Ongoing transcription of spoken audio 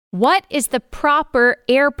What is the proper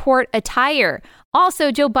airport attire?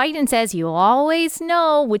 Also, Joe Biden says you always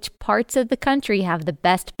know which parts of the country have the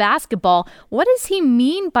best basketball. What does he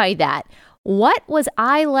mean by that? What was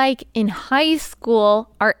I like in high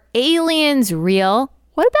school? Are aliens real?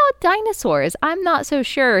 What about dinosaurs? I'm not so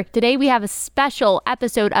sure. Today we have a special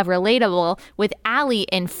episode of Relatable with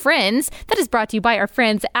Allie and friends that is brought to you by our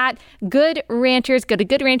friends at Good Ranchers. Go to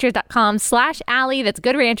goodranchers.com/Allie. That's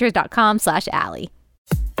goodranchers.com/Allie.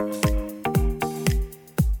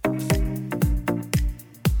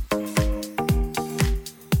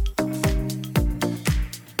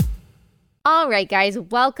 All right, guys,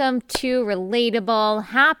 welcome to Relatable.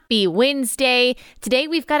 Happy Wednesday. Today,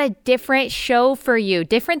 we've got a different show for you,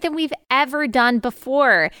 different than we've ever done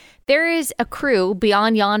before. There is a crew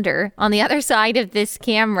beyond yonder on the other side of this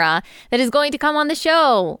camera that is going to come on the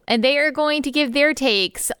show, and they are going to give their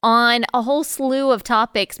takes on a whole slew of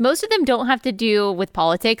topics. Most of them don't have to do with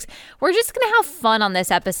politics. We're just going to have fun on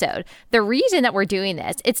this episode. The reason that we're doing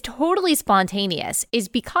this, it's totally spontaneous, is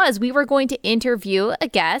because we were going to interview a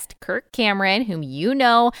guest, Kirk Cameron, whom you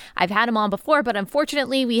know. I've had him on before, but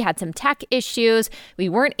unfortunately, we had some tech issues. We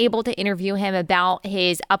weren't able to interview him about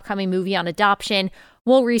his upcoming movie on adoption.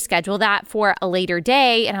 We'll reschedule that for a later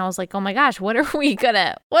day. And I was like, oh my gosh, what are we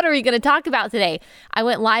gonna talk about today? I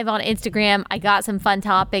went live on Instagram. I got some fun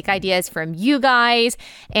topic ideas from you guys,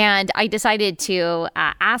 and I decided to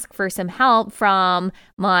ask for some help from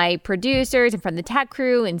my producers and from the tech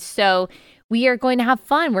crew. And so we are going to have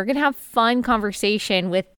fun. We're going to have fun conversation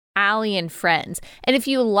with Allie and friends. And if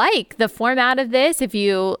you like the format of this, if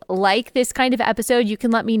you like this kind of episode, you can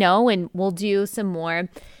let me know and we'll do some more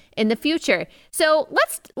in the future. So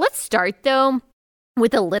let's start though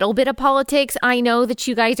with a little bit of politics. I know that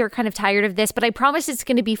you guys are kind of tired of this, but I promise it's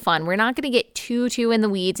going to be fun. We're not going to get too in the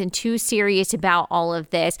weeds and too serious about all of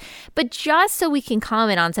this, but just so we can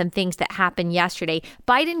comment on some things that happened yesterday.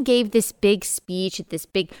 Biden gave this big speech at this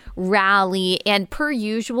big rally, and per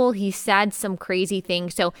usual, he said some crazy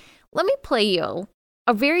things. So let me play you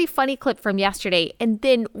a very funny clip from yesterday, and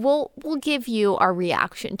then we'll give you our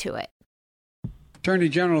reaction to it. Attorney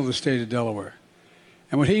General of the state of Delaware.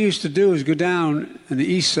 And what he used to do is go down on the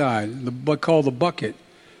east side, what's called the Bucket,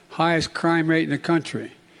 highest crime rate in the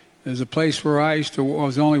country. There's a place where I was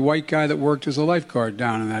the only white guy that worked as a lifeguard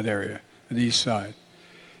down in that area, on the east side.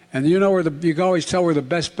 And you know you can always tell where the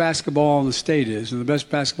best basketball in the state is and the best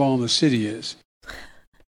basketball in the city is.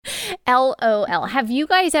 LOL. Have you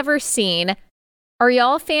guys ever seen, are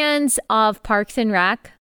y'all fans of Parks and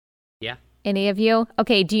Rec? Yeah. Any of you?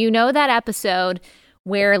 Okay, do you know that episode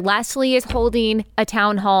where Leslie is holding a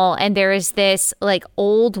town hall and there is this like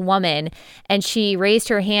old woman and she raised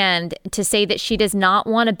her hand to say that she does not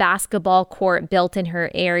want a basketball court built in her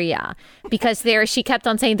area because she kept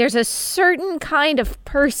on saying there's a certain kind of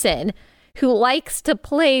person who likes to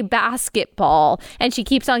play basketball, and she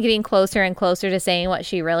keeps on getting closer and closer to saying what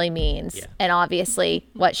she really means. Yeah. And obviously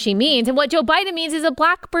what she means and what Joe Biden means is a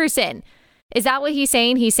black person. Is that what he's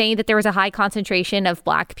saying? He's saying that there was a high concentration of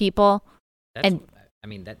black people? That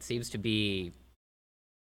seems to be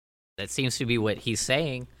what he's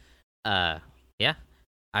saying. Yeah.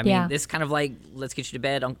 This kind of like, let's get you to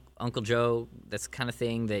bed, Uncle Joe. That's the kind of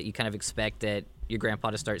thing that you kind of expect that your grandpa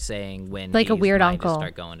to start saying when like a weird uncle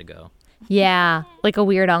start going to go. Yeah, like a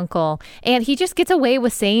weird uncle. And he just gets away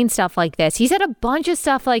with saying stuff like this. He said a bunch of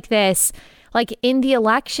stuff like this, like in the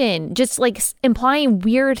election, just like implying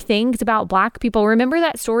weird things about black people. Remember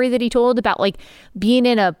that story that he told about like being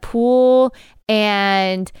in a pool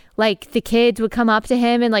and like the kids would come up to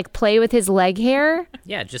him and like play with his leg hair?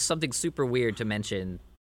 Yeah, just something super weird to mention.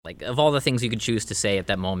 Like, of all the things you could choose to say at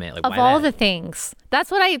that moment. Like, of all the things. That's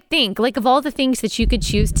what I think. Like, of all the things that you could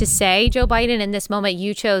choose to say, Joe Biden, in this moment,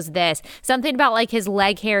 you chose this. Something about like his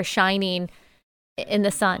leg hair shining in the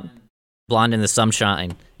sun. Blonde in the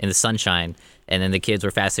sunshine, and then the kids were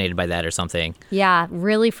fascinated by that or something. Yeah,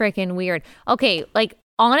 really freaking weird. Okay, like,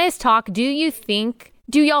 honest talk, do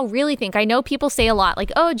y'all really think, I know people say a lot,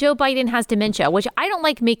 like, oh, Joe Biden has dementia, which I don't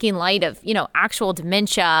like making light of, actual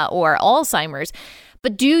dementia or Alzheimer's,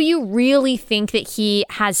 but do you really think that he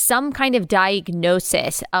has some kind of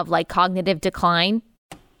diagnosis of, like, cognitive decline?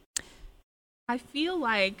 I feel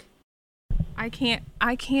like I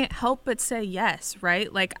can't help but say yes,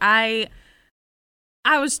 right? Like, I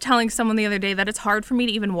was telling someone the other day that it's hard for me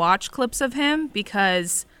to even watch clips of him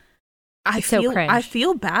because I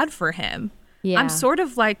feel bad for him. Yeah. I'm sort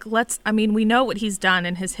of like, we know what he's done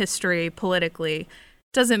in his history politically.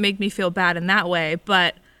 Doesn't make me feel bad in that way,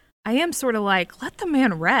 but I am sort of like, let the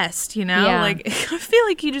man rest, Yeah. Like, I feel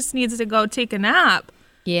like he just needs to go take a nap.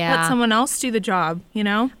 Yeah. Let someone else do the job,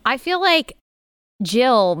 I feel like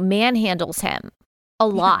Jill manhandles him a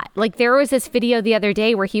lot. Like there was this video the other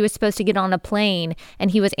day where he was supposed to get on a plane and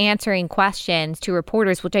he was answering questions to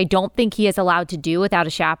reporters, which I don't think he is allowed to do without a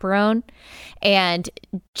chaperone. And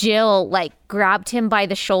Jill like grabbed him by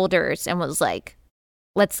the shoulders and was like,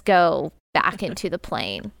 let's go back into the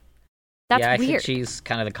plane. That's I weird. think she's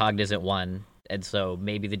kind of the cognizant one. And so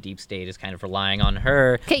maybe the deep state is kind of relying on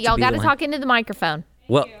her. Okay, y'all got to talk into the microphone.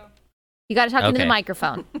 Well, you got to talk into the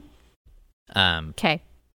microphone. Okay.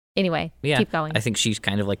 Anyway, yeah, keep going. I think she's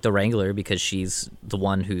kind of like the wrangler because she's the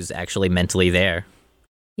one who's actually mentally there.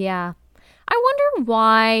 Yeah. I wonder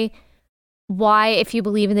why, if you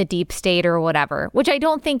believe in the deep state or whatever, which I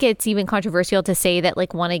don't think it's even controversial to say that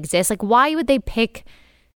like one exists, like why would they pick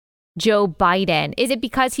Joe Biden? Is it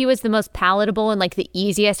because he was the most palatable and like the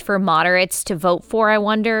easiest for moderates to vote for, I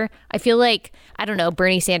wonder? I feel like, I don't know,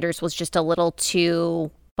 Bernie Sanders was just a little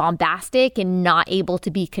too bombastic and not able to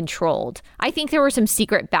be controlled. I think there were some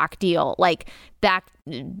secret back deal, like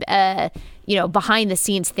behind the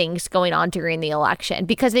scenes things going on during the election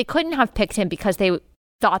because they couldn't have picked him because they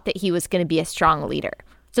thought that he was going to be a strong leader.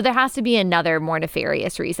 So there has to be another more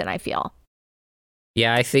nefarious reason, I feel.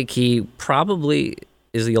 Yeah, I think he probably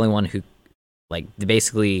is the only one who, like,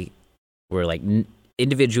 basically were like,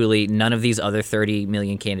 individually, none of these other 30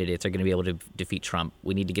 million candidates are going to be able to defeat Trump.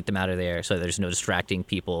 We need to get them out of there so there's no distracting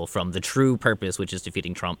people from the true purpose, which is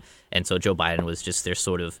defeating Trump. And so Joe Biden was just their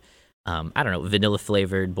sort of, vanilla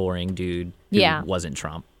flavored, boring dude who wasn't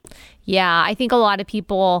Trump. Yeah, I think a lot of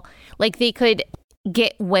people, like, they could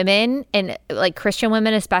get women and like Christian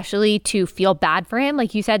women especially to feel bad for him.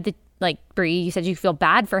 Like you said, like Bree, you said you feel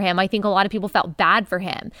bad for him. I think a lot of people felt bad for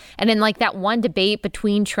him. And in like that one debate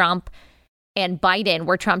between Trump and Biden,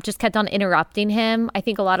 where Trump just kept on interrupting him, I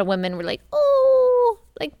think a lot of women were like, oh,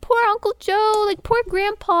 like poor Uncle Joe, like poor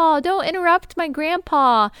grandpa, don't interrupt my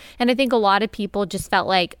grandpa. And I think a lot of people just felt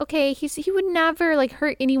like, okay, he would never like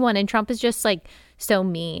hurt anyone. And Trump is just like so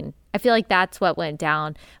mean. I feel like that's what went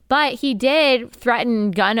down. But he did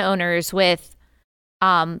threaten gun owners with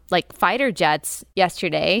like fighter jets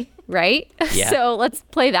yesterday, right? Yeah. So let's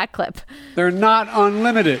play that clip. They're not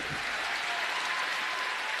unlimited.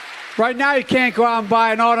 Right now, you can't go out and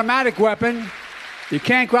buy an automatic weapon. You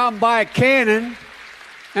can't go out and buy a cannon.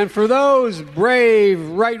 And for those brave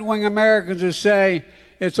right-wing Americans who say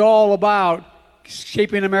it's all about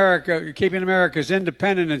keeping America's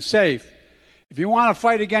independent and safe, if you want to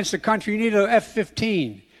fight against the country, you need an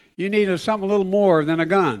F-15. You need something a little more than a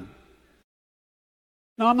gun.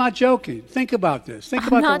 No, I'm not joking. Think about this. Think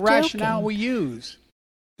about the rationale we use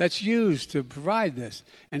that's used to provide this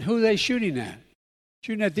and who they're shooting at.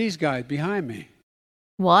 Shooting at these guys behind me.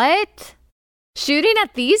 What? Shooting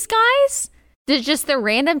at these guys? Just the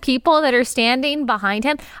random people that are standing behind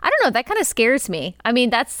him? I don't know. That kind of scares me. I mean,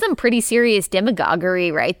 that's some pretty serious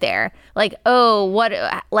demagoguery right there. Like, oh, what?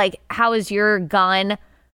 Like, how is your gun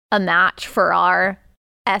a match for our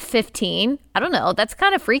F-15? I don't know. That's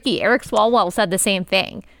kind of freaky. Eric Swalwell said the same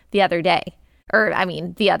thing the other day.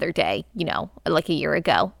 The other day, like a year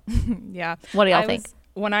ago. Yeah. What do y'all think?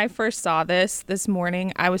 When I first saw this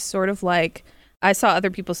morning, I was sort of like, I saw other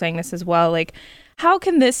people saying this as well. Like, how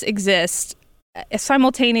can this exist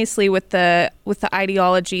simultaneously with the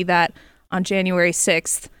ideology that on January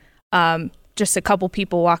 6th, just a couple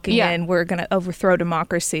people walking in, we're going to overthrow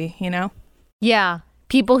democracy, Yeah.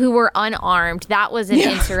 People who were unarmed, that was an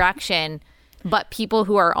insurrection, but people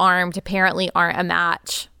who are armed apparently aren't a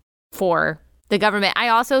match for the government. I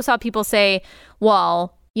also saw people say,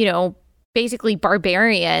 well, basically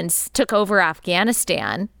barbarians took over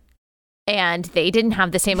Afghanistan and they didn't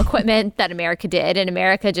have the same equipment that America did. And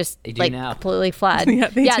America just completely fled.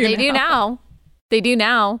 They do now. They do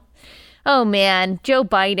now. Oh, man. Joe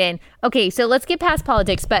Biden. Okay, so let's get past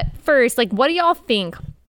politics. But first, like, what do y'all think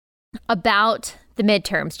about the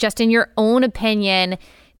midterms? Just in your own opinion,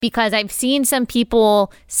 because I've seen some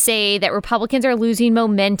people say that Republicans are losing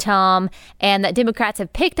momentum and that Democrats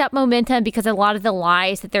have picked up momentum because of a lot of the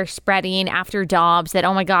lies that they're spreading after Dobbs, that,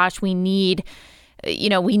 oh my gosh, we need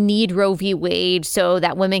Roe v. Wade so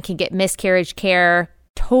that women can get miscarriage care.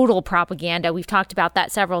 Total propaganda. We've talked about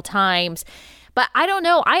that several times. But I don't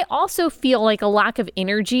know. I also feel like a lack of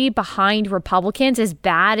energy behind Republicans, as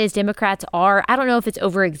bad as Democrats are. I don't know if it's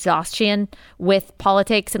overexhaustion with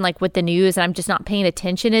politics and like with the news, and I'm just not paying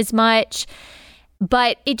attention as much.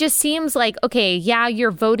 But it just seems like, okay, yeah,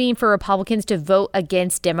 you're voting for Republicans to vote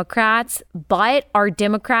against Democrats, but are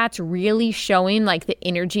Democrats really showing like the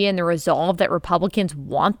energy and the resolve that Republicans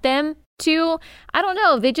want them to? I don't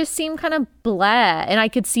know. They just seem kind of blah. And I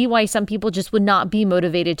could see why some people just would not be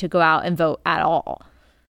motivated to go out and vote at all.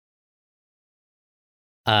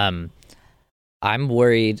 I'm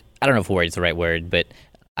worried. I don't know if worried is the right word, but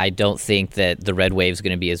I don't think that the red wave is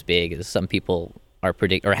going to be as big as some people are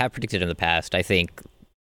have predicted in the past. I think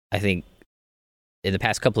in the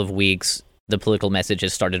past couple of weeks, the political message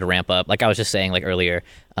has started to ramp up. Like I was just saying, like earlier,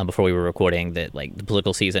 before we were recording, that like the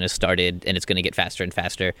political season has started and it's going to get faster and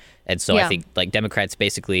faster. And so I think like Democrats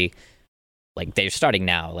basically, like they're starting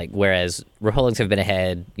now. Like whereas Republicans have been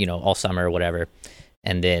ahead, all summer or whatever,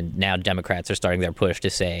 and then now Democrats are starting their push to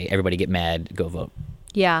say everybody get mad, go vote.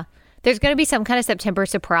 Yeah. There's going to be some kind of September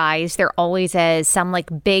surprise. There always is some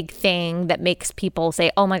like big thing that makes people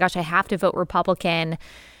say, oh my gosh, I have to vote Republican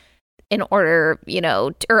in order,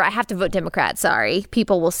 or I have to vote Democrat, sorry.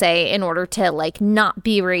 People will say in order to like not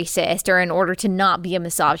be racist, or in order to not be a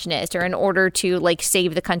misogynist, or in order to like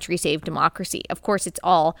save the country, save democracy. Of course, it's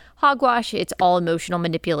all hogwash. It's all emotional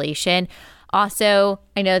manipulation. Also,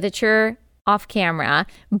 I know that you're off camera,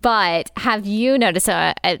 but have you noticed,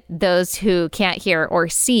 those who can't hear or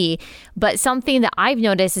see, but something that I've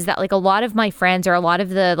noticed is that like a lot of my friends, or a lot of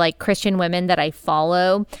the like Christian women that I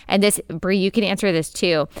follow, and this, Brie, you can answer this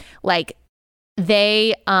too, like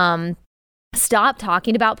they stopped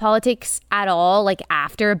talking about politics at all, like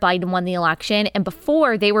after Biden won the election. And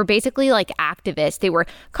before, they were basically like activists. They were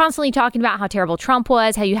constantly talking about how terrible Trump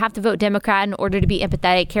was, how you have to vote Democrat in order to be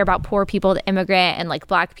empathetic, care about poor people, the immigrant, and like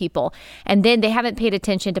Black people. And then they haven't paid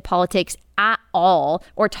attention to politics at all,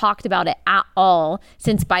 or talked about it at all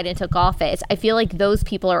since Biden took office. I feel like those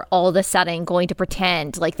people are all of a sudden going to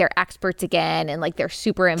pretend like they're experts again, and like they're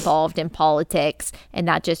super involved in politics. And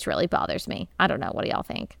that just really bothers me. I don't know. What do y'all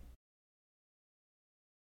think?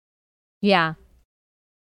 Yeah.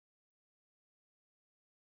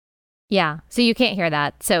 Yeah. So you can't hear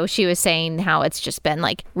that. So she was saying how it's just been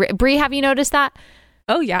like, Brie, have you noticed that?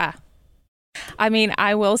 Oh, yeah. I mean,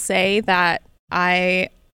 I will say that I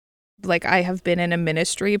have been in a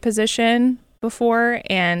ministry position before,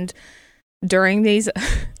 and during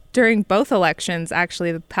both elections,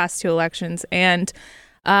 actually the past two elections, and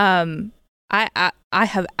I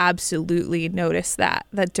have absolutely noticed that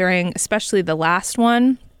during especially the last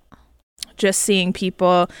one, just seeing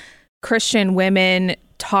people, Christian women,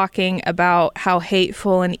 talking about how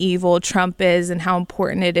hateful and evil Trump is and how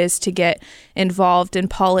important it is to get involved in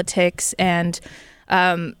politics, and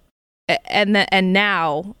now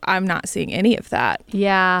I'm not seeing any of that.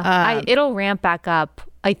 Yeah, it'll ramp back up,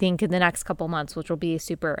 I think, in the next couple months, which will be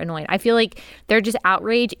super annoying. I feel like they're just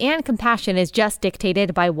outrage, and compassion is just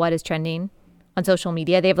dictated by what is trending on social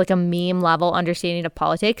media. They have like a meme level understanding of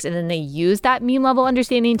politics, and then they use that meme level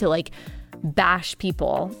understanding to like bash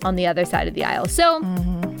people on the other side of the aisle. So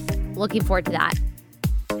looking forward to that.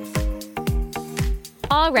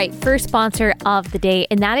 All right, first sponsor of the day,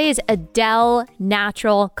 and that is Adele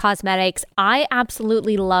Natural Cosmetics. I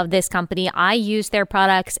absolutely love this company. I use their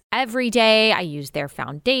products every day. I use their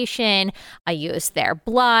foundation. I use their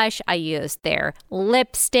blush. I use their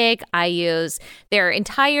lipstick. I use their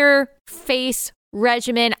entire face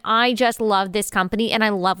regimen. I just love this company, and I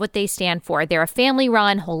love what they stand for. They're a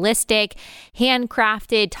family-run, holistic,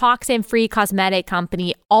 handcrafted, toxin-free cosmetic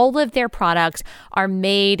company. All of their products are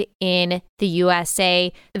made in the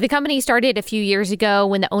USA. The company started a few years ago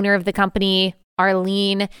when the owner of the company,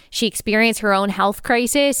 Arlene, she experienced her own health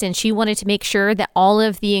crisis, and she wanted to make sure that all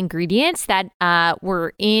of the ingredients that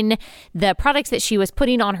were in the products that she was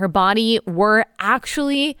putting on her body were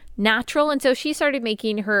actually natural. And so she started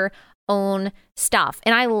making her own stuff,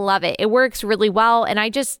 and I love it. It works really well, and I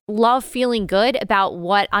just love feeling good about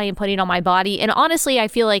what I am putting on my body. And honestly, I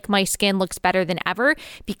feel like my skin looks better than ever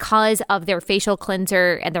because of their facial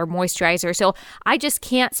cleanser and their moisturizer. So I just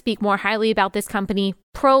can't speak more highly about this company.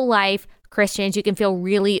 Pro-life Christians, you can feel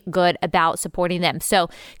really good about supporting them. So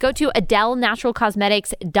go to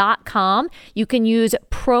AdeleNaturalCosmetics.com. You can use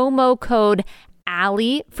promo code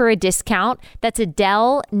Allie for a discount. That's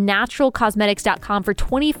AdeleNaturalCosmetics.com for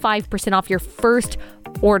 25% off your first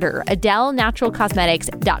order.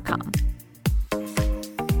 AdeleNaturalCosmetics.com.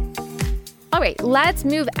 All right, let's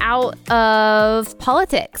move out of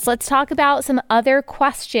politics. Let's talk about some other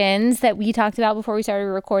questions that we talked about before we started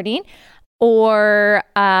recording. Or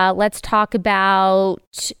let's talk about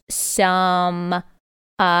some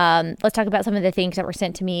of the things that were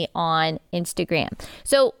sent to me on Instagram.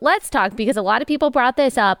 So let's talk, because a lot of people brought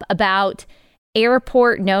this up about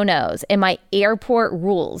airport no-nos and my airport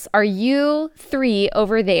rules. Are you three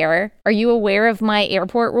over there? Are you aware of my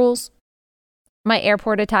airport rules? My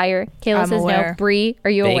airport attire? Kayla says aware. no. Bree,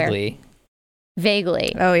 are you aware? Vaguely.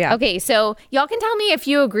 Vaguely. Oh, yeah. Okay, so y'all can tell me if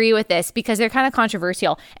you agree with this because they're kind of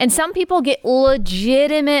controversial. And some people get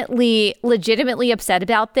legitimately upset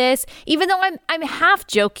about this, even though I'm half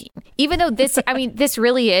joking. Even though this, I mean, this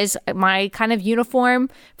really is my kind of uniform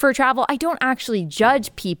for travel. I don't actually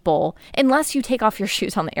judge people unless you take off your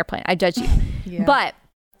shoes on the airplane. I judge you. Yeah. But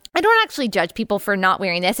I don't actually judge people for not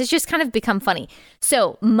wearing this. It's just kind of become funny.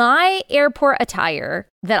 So my airport attire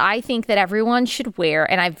that I think that everyone should wear,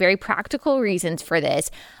 and I have very practical reasons for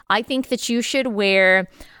this. I think that you should wear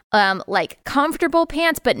like comfortable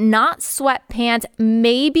pants, but not sweatpants,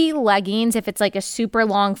 maybe leggings if it's like a super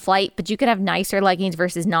long flight, but you could have nicer leggings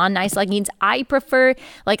versus non-nice leggings. I prefer,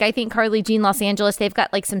 like, I think Carly Jean Los Angeles, they've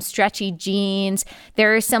got like some stretchy jeans.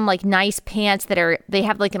 There are some like nice pants they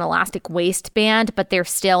have like an elastic waistband, but they're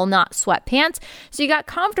still not sweatpants. So you got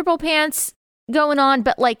comfortable pants going on,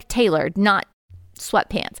 but like tailored, not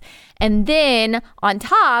sweatpants. And then on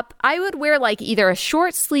top, I would wear like either a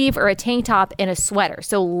short sleeve or a tank top and a sweater.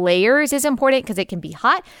 So layers is important because it can be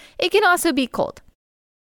hot. It can also be cold.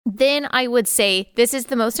 Then I would say this is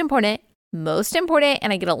the most important,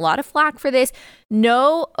 and I get a lot of flack for this.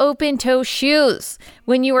 No open toe shoes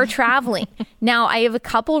when you are traveling. Now, I have a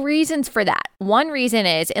couple reasons for that. One reason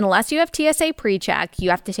is unless you have TSA pre-check, you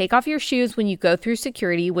have to take off your shoes when you go through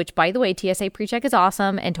security, which, by the way, TSA pre-check is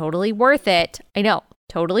awesome and totally worth it. I know,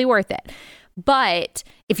 totally worth it. But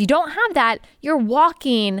if you don't have that, you're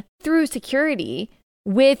walking through security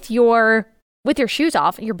with your shoes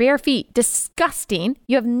off, your bare feet. Disgusting.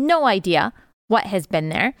 You have no idea what has been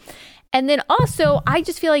there. And then also, I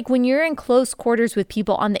just feel like when you're in close quarters with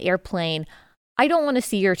people on the airplane, I don't want to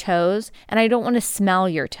see your toes and I don't want to smell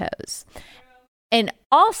your toes. And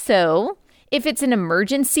also, if it's an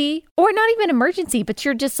emergency or not even emergency, but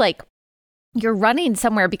you're just like, you're running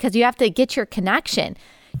somewhere because you have to get your connection,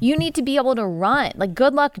 you need to be able to run. Like,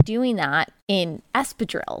 good luck doing that in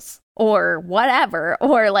espadrilles or whatever,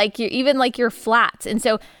 or like even like your flats. And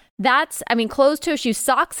so that's, I mean, closed toe shoes,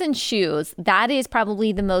 socks and shoes, that is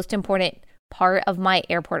probably the most important part of my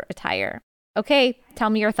airport attire. Okay, tell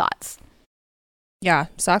me your thoughts. Yeah,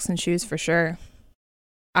 socks and shoes for sure.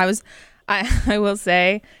 I will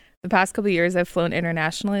say the past couple of years I've flown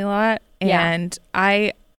internationally a lot, and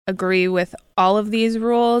I agree with all of these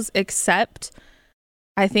rules, except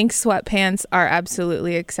I think sweatpants are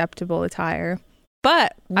absolutely acceptable attire.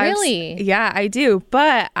 But really? I do.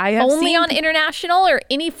 But I have only on international or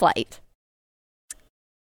any flight?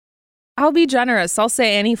 I'll be generous. I'll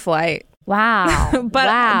say any flight. Wow.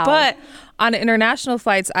 But on international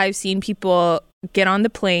flights, I've seen people get on the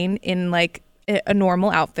plane in like a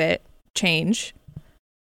normal outfit, change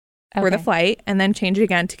for the flight, and then change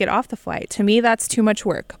again to get off the flight. To me, that's too much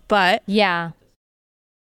work. But yeah,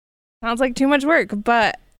 sounds like too much work.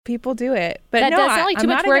 But people do it. But that no, does sound like too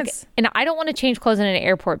much work. And I don't want to change clothes in an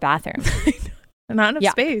airport bathroom. Not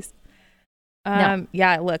enough space. No.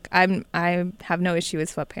 Yeah, look, I have no issue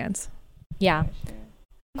with sweatpants. Yeah.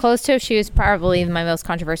 Closed toe shoes, probably my most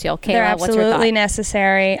controversial. Kayla, They're what's your thought? absolutely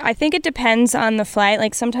necessary. I think it depends on the flight.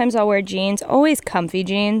 Like sometimes I'll wear jeans, always comfy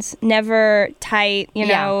jeans, never tight, you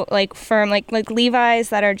know, like firm, like Levi's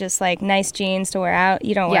that are just like nice jeans to wear out.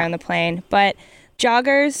 You don't wear on the plane. But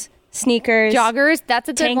joggers, sneakers, that's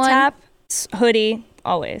a good tank one. top, hoodie,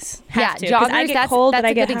 always. Have to. 'Cause joggers, I get cold, that's but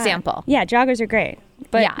I a get good hot. example. Yeah, joggers are great.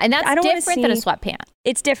 But yeah, and that's I don't different than a sweatpant.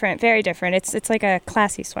 It's different, very different. It's like a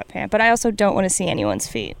classy sweatpant, but I also don't want to see anyone's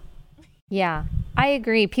feet. Yeah, I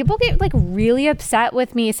agree. People get like really upset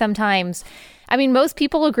with me sometimes. I mean, most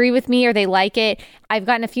people agree with me or they like it. I've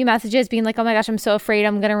gotten a few messages being like, oh my gosh, I'm so afraid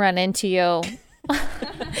I'm going to run into you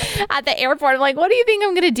at the airport. I'm like, what do you think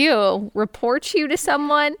I'm going to do? Report you to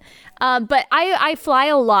someone? But I fly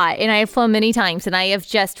a lot and I have flown many times, and I have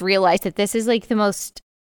just realized that this is the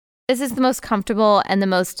most comfortable and the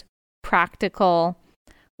most practical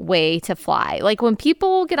way to fly. Like when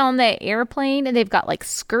people get on the airplane and they've got like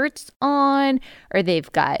skirts on or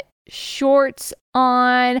they've got shorts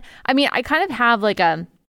on. I mean, I kind of have like a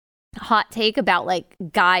hot take about like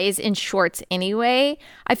guys in shorts anyway.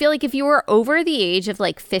 I feel like if you were over the age of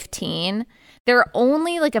like 15, there are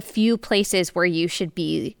only like a few places where you should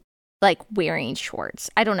be like wearing shorts.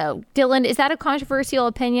 I don't know. Dylan, is that a controversial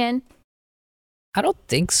opinion? I don't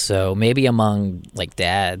think so. Maybe among like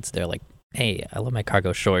dads, they're like, hey, I love my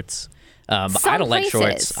cargo shorts. But I don't like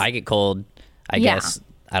shorts. I get cold. I guess.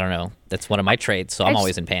 I don't know. That's one of my traits. So I'm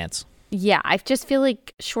always in pants. Yeah. I just feel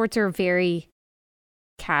like shorts are very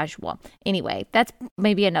casual. Anyway, that's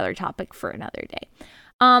maybe another topic for another day.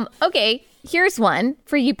 Okay. Here's one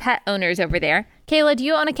for you pet owners over there. Kayla, do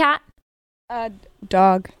you own a cat?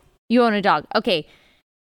 Dog. You own a dog. Okay.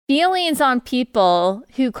 feelings on people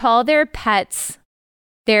who call their pets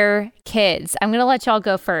their kids. I'm going to let y'all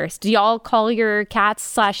go first. Do y'all call your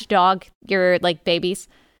cats / dog your like babies?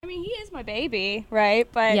 I mean, he is my baby, right?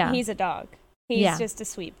 But he's a dog. He's just a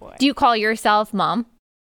sweet boy. Do you call yourself mom?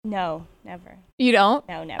 No, never. You don't?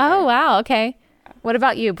 No, never. Oh, wow. Okay. What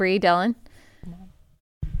about you, Bree, Dylan?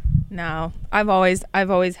 No, I've always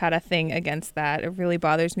had a thing against that. It really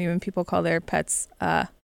bothers me when people call their pets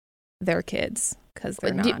their kids because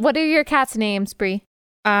they're not. What are your cats' names, Bree?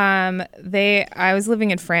 I was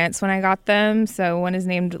living in France when I got them, so one is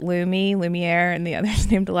named Lumiere, and the other is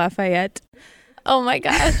named Lafayette. Oh my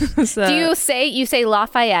gosh. So, Do you say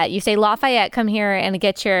Lafayette? You say Lafayette, come here and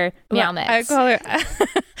get your meow mix. I call her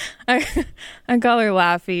I call her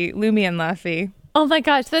Laffy, Lumi and Laffy. Oh my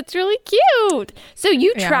gosh, that's really cute. So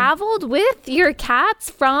you traveled with your cats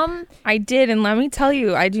from... I did, and let me tell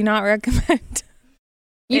you, I do not recommend.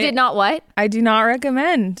 You did not what? I do not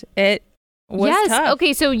recommend it. Was tough.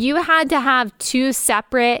 Okay, so you had to have two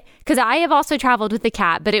separate, because I have also traveled with the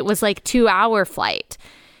cat, but it was like 2-hour flight.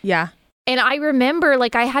 Yeah. And I remember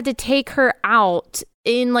like I had to take her out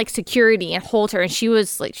in like security and hold her, and she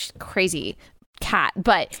was like crazy cat,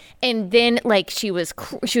 and then like she was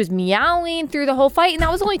meowing through the whole flight, and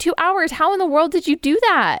that was only 2 hours. How in the world did you do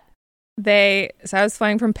that? So I was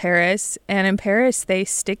flying from Paris, and in Paris they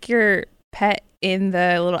stick your pet in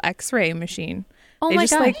the little X-ray machine. Oh my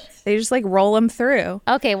gosh. They just like roll them through.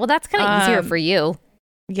 Okay, well that's kind of easier for you.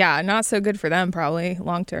 Yeah, not so good for them probably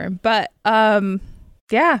long term. But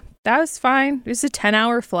yeah, that was fine. It was a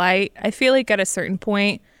 10-hour flight. I feel like at a certain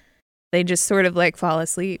point they just sort of like fall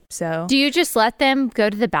asleep. So do you just let them go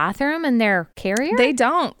to the bathroom in their carrier? They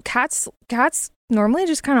don't. Cats normally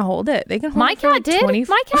just kind of hold it. They can hold My it for cat like did. 20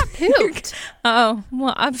 My cat pooped. Oh,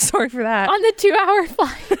 well, I'm sorry for that. On the 2-hour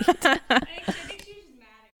flight. I think she's just mad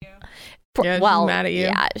at you. Yeah, she's mad at you.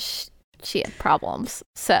 Yeah, she had problems.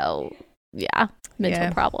 So, yeah,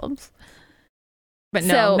 mental problems. But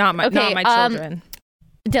no, not my children.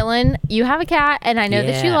 Dylan, you have a cat, and I know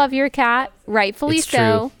that you love your cat, rightfully It's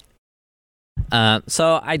so. True.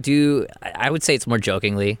 So I would say it's more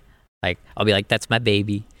jokingly. Like, I'll be like, that's my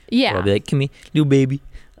baby. Yeah. Or I'll be like, come here, little baby.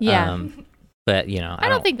 Yeah. But, you know, I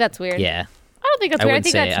don't think that's weird. Yeah. I don't think that's weird. I would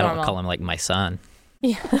think say that's I normal. don't call him like my son.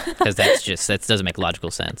 Yeah. Because that doesn't make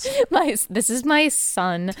logical sense. This is my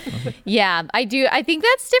son. Yeah, I do. I think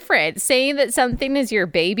that's different. Saying that something is your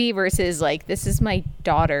baby versus like, this is my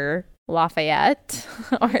daughter, Lafayette,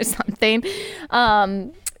 or something.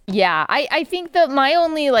 Yeah, I think that my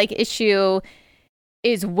only like issue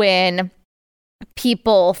is when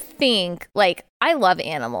people think like, I love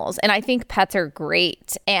animals and I think pets are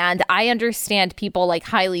great, and I understand people like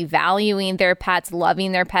highly valuing their pets,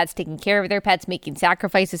 loving their pets, taking care of their pets, making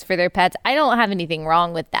sacrifices for their pets. I don't have anything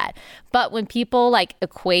wrong with that. But when people like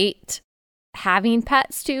equate having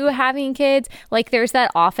pets to having kids, like there's that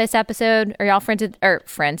Office episode. Are y'all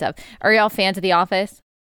are y'all fans of The Office?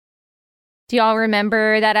 Do y'all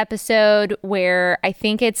remember that episode where I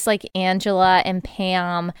think it's like Angela and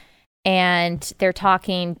Pam, and they're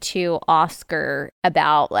talking to Oscar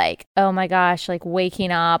about like, oh my gosh, like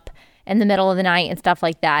waking up in the middle of the night and stuff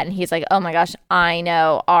like that. And he's like, oh my gosh, I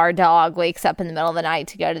know our dog wakes up in the middle of the night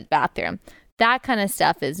to go to the bathroom. That kind of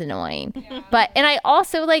stuff is annoying. Yeah. And I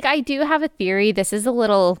also like, I do have a theory. This is a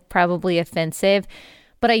little probably offensive,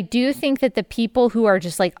 but I do think that the people who are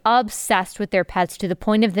just like obsessed with their pets to the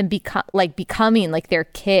point of them becoming like their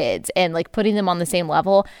kids and like putting them on the same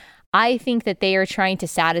level, I think that they are trying to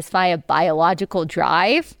satisfy a biological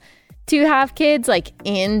drive to have kids like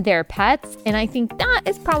in their pets. And I think that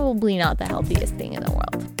is probably not the healthiest thing in the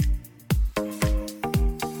world.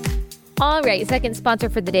 All right, second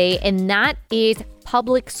sponsor for the day, and that is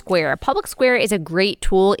Public Square. Public Square is a great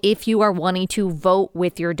tool if you are wanting to vote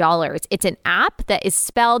with your dollars. It's an app that is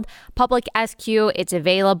spelled Public SQ. It's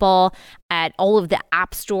available at all of the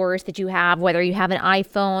app stores that you have, whether you have an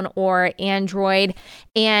iPhone or Android,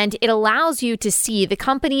 and it allows you to see the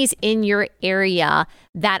companies in your area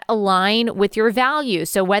that align with your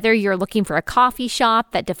values. So whether you're looking for a coffee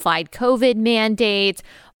shop that defied COVID mandates,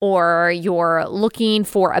 or you're looking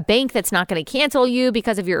for a bank that's not going to cancel you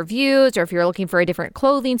because of your views, or if you're looking for a different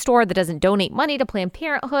clothing store that doesn't donate money to Planned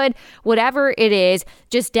Parenthood, whatever it is,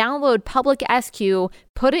 just download Public SQ,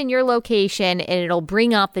 put in your location, and it'll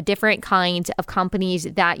bring up the different kinds of companies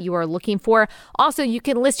that you are looking for. Also, you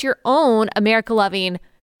can list your own America-loving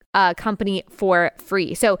company for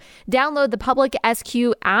free. So download the Public SQ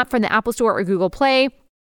app from the Apple Store or Google Play.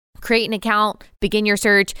 Create an account, begin your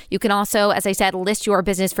search. You can also, as I said, list your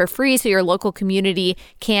business for free so your local community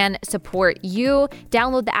can support you.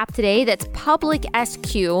 Download the app today. That's Public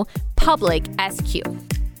SQ, Public SQ.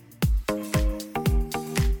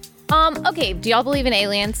 Okay, do y'all believe in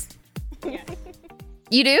aliens? Yes.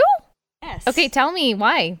 You do? Yes. Okay, tell me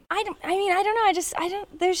why. I don't know.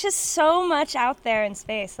 There's just so much out there in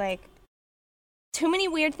space. Like, too many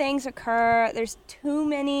weird things occur. There's too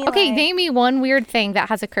many. Okay, name me one weird thing that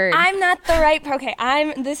has occurred. I'm not the right. Okay,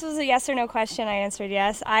 this was a yes or no question. I answered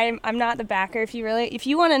yes. I'm not the backer. If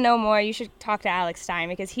you want to know more, you should talk to Alex Stein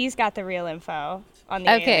because he's got the real info on the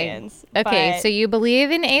aliens. Okay, so you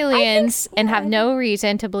believe in aliens and have I no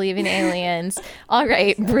reason to believe in aliens. All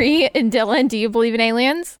right, Bree and Dylan, do you believe in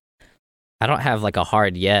aliens? I don't have like a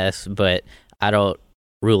hard yes, but I don't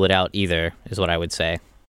rule it out either, is what I would say.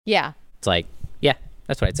 Yeah. It's like, yeah,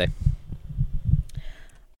 that's what I'd say.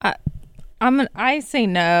 I say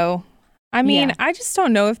no. I mean, Yeah. I just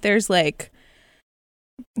don't know if there's like,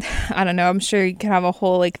 I don't know. I'm sure you can have a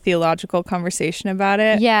whole like theological conversation about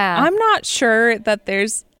it. Yeah. I'm not sure that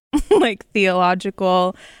there's like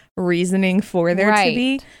theological reasoning for there to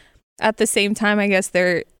be. At the same time, I guess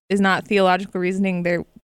there is not theological reasoning. There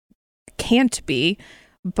can't be,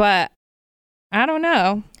 but I don't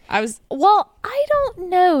know. Well, I don't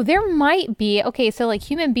know. There might be. Okay, so like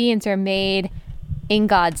human beings are made in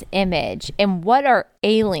God's image. And what are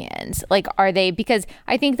aliens? Like, are they, because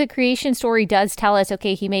I think the creation story does tell us,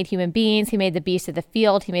 okay, he made human beings, he made the beasts of the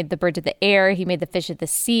field, he made the birds of the air, he made the fish of the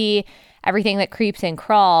sea, everything that creeps and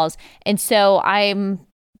crawls. And so I'm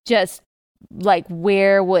just like,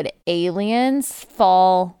 where would aliens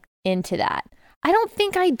fall into that? I don't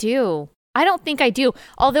think I do.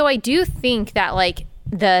 Although I do think that like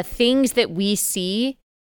the things that we see,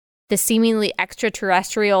 the seemingly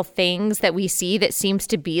extraterrestrial things that we see that seems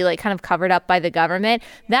to be like kind of covered up by the government,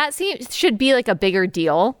 that should be like a bigger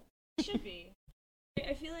deal. It should be.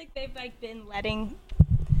 I feel like they've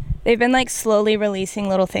been like slowly releasing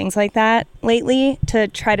little things like that lately to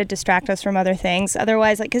try to distract us from other things.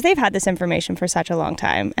 Otherwise, like, because they've had this information for such a long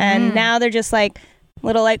time. And now they're just like,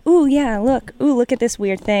 little like, ooh, yeah, look at this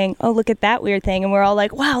weird thing. Oh, look at that weird thing. And we're all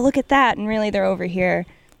like, wow, look at that. And really they're over here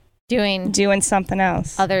doing something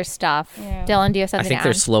else. Other stuff. Yeah. Dylan, do you have something I think to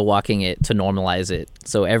they're add? slow walking it to normalize it.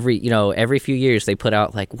 So every few years they put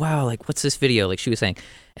out like, wow, like what's this video? Like she was saying.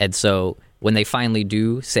 And so when they finally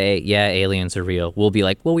do say, yeah, aliens are real, we'll be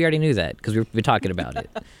like, well, we already knew that because we've been talking about it.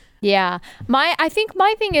 Yeah. I think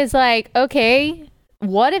my thing is like, okay,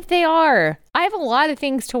 what if they are? I have a lot of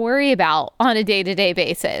things to worry about on a day-to-day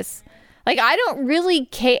basis. Like, I don't really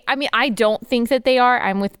care. I mean, I don't think that they are.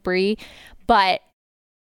 I'm with Bree. But,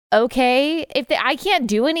 okay, I can't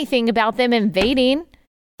do anything about them invading.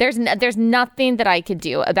 There's nothing that I could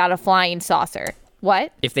do about a flying saucer.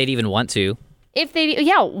 What? If they'd even want to.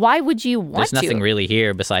 Yeah, why would you want There's to? nothing really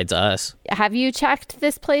here besides us. Have you checked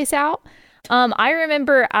this place out? I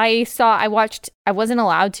remember I wasn't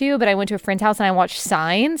allowed to, but I went to a friend's house and I watched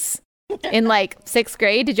Signs in like 6th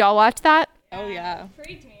grade. Did y'all watch that? Oh yeah.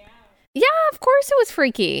 Yeah, of course it was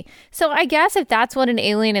freaky. So I guess if that's what an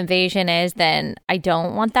alien invasion is, then I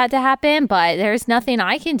don't want that to happen, but there's nothing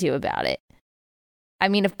I can do about it. I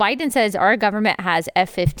mean, if Biden says our government has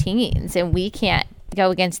F-15s and we can't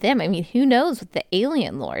go against them, I mean, who knows what the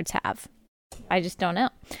alien lords have? I just don't know.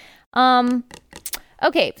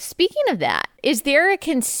 Okay, speaking of that, is there a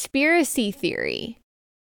conspiracy theory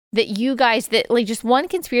that you guys, just one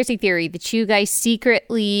conspiracy theory that you guys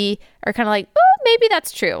secretly are kind of like, oh, maybe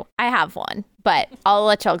that's true? I have one, but I'll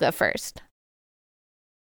let y'all go first.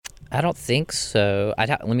 I don't think so. I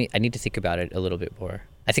need to think about it a little bit more.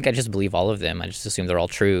 I think I just believe all of them. I just assume they're all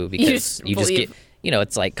true because you just get,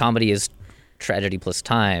 it's like comedy is tragedy plus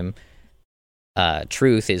time.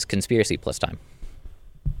 Truth is conspiracy plus time.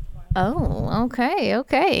 Oh,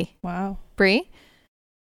 okay. Wow. Bree?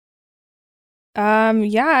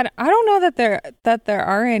 Yeah, I don't know that there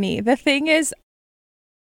are any. The thing is,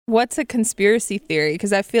 what's a conspiracy theory?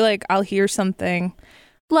 Because I feel like I'll hear something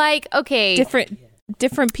like, okay,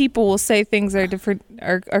 different people will say things are different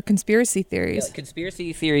are conspiracy theories. Yeah,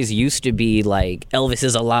 conspiracy theories used to be like Elvis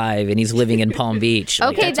is alive and he's living in Palm Beach.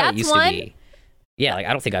 Like, Okay, that's how it that's used one. to be. Yeah, like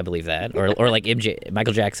I don't think I believe that. Or like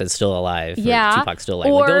Michael Jackson's still alive. Or yeah, Tupac's still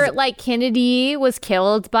alive. or like Kennedy was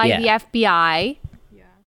killed by the FBI.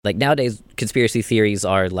 Like nowadays, conspiracy theories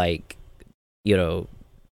are like, Biden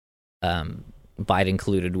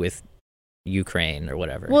colluded with Ukraine or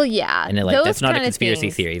whatever. Well, yeah, and like those that's not a kind of conspiracy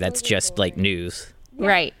things. theory. That's just like news.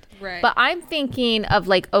 Right. But I'm thinking of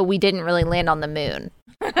like, oh, we didn't really land on the moon.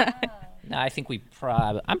 No, I think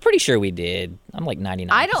I'm pretty sure we did. I'm like 99%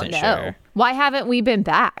 I don't know. sure. Why haven't we been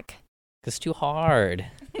back? Because it's too hard.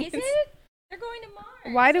 Is it? They're going to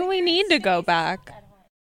Mars. Why do we need to go back?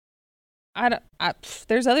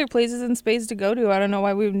 There's other places in space to go to. I don't know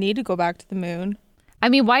why we would need to go back to the moon. I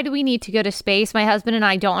mean, why do we need to go to space? My husband and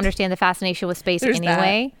I don't understand the fascination with space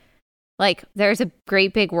anyway. Like, there's a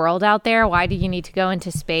great big world out there. Why do you need to go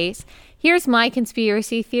into space? Here's my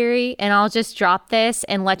conspiracy theory, and I'll just drop this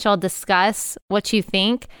and let y'all discuss what you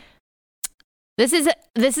think. This is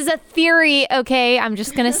a theory, okay? I'm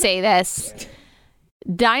just going to say this.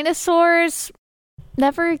 Dinosaurs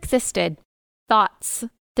never existed. Thoughts?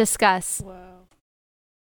 Discuss. Whoa.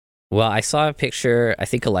 Well, I saw a picture. I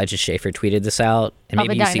think Elijah Schaefer tweeted this out, and Of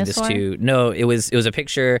maybe a you've seen this dinosaur? too. No, it was a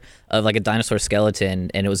picture of like a dinosaur skeleton,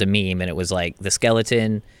 and it was a meme, and it was like the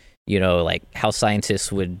skeleton, you know, like how scientists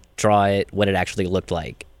would draw it, what it actually looked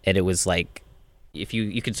like, and it was like if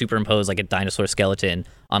you could superimpose like a dinosaur skeleton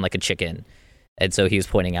on like a chicken, and so he was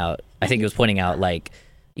pointing out. I think he was pointing out like,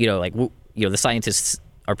 you know, the scientists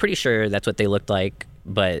are pretty sure that's what they looked like,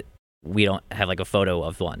 but we don't have like a photo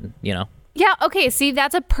of one, you know. Yeah, okay, see,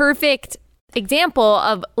 that's a perfect example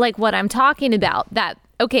of like what I'm talking about. That,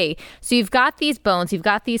 okay, so you've got these bones, you've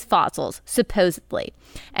got these fossils, supposedly,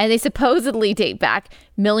 and they supposedly date back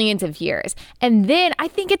millions of years. And then I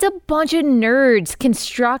think it's a bunch of nerds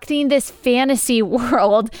constructing this fantasy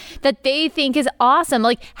world that they think is awesome.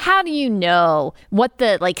 Like, how do you know what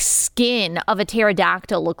the like skin of a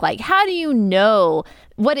pterodactyl looked like? How do you know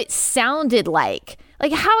what it sounded like?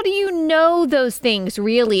 Like, how do you know those things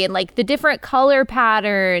really? And like the different color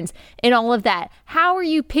patterns and all of that. How are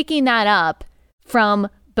you picking that up from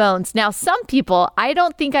bones? Now, some people, I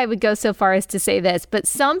don't think I would go so far as to say this, but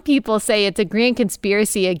some people say it's a grand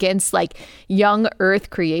conspiracy against like young earth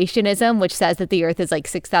creationism, which says that the earth is like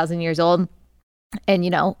 6,000 years old. And, you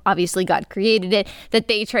know, obviously God created it, that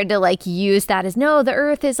they tried to like use that as, no, the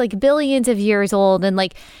earth is like billions of years old and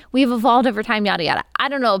like we've evolved over time, yada, yada. I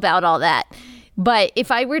don't know about all that. But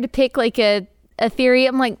if I were to pick like a theory,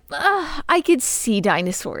 I'm like, I could see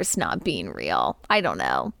dinosaurs not being real. I don't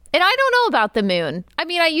know. And I don't know about the moon. I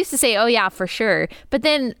mean, I used to say, oh, yeah, for sure. But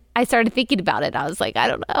then I started thinking about it. I was like, I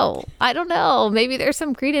don't know. I don't know. Maybe there's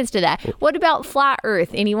some credence to that. What about flat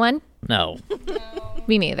Earth? Anyone? No.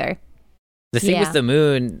 Me neither. The thing Yeah. with the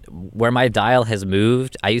moon, where my dial has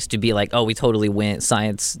moved, I used to be like, oh, we totally went.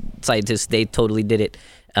 Scientists, they totally did it.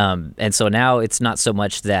 And so now it's not so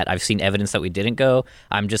much that I've seen evidence that we didn't go.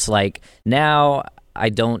 I'm just like, now I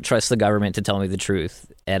don't trust the government to tell me the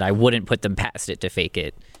truth. And I wouldn't put them past it to fake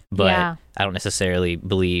it. But Yeah. I don't necessarily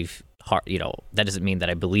believe, you know, that doesn't mean that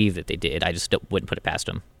I believe that they did. I just wouldn't put it past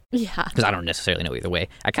them. Yeah. Because I don't necessarily know either way.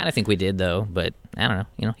 I kind of think we did, though, but I don't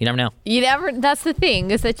know. You never know. That's the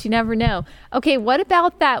thing, is that you never know. Okay, what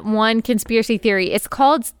about that one conspiracy theory? It's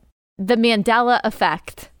called the Mandela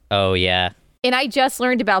effect. Oh, yeah. And I just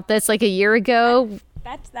learned about this like a year ago.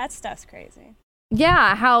 That stuff's crazy.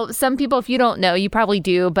 Yeah, how some people, if you don't know, you probably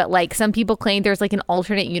do, but like some people claim there's like an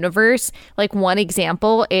alternate universe. Like one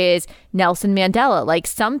example is Nelson Mandela. Like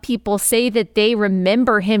some people say that they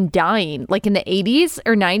remember him dying like in the 80s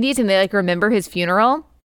or 90s and they like remember his funeral,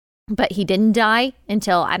 but he didn't die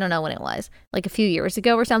until I don't know when it was, like a few years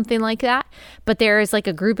ago or something like that. But there is like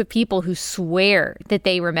a group of people who swear that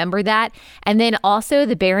they remember that. And then also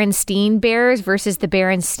the Berenstain Bears versus the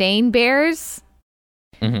Berenstain Bears.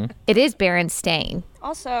 Mm-hmm. It is Berenstain.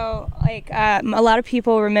 Also, like a lot of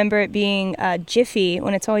people remember it being Jiffy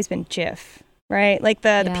when it's always been Jif, right? Like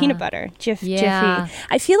the Yeah. peanut butter, Yeah. Jiffy.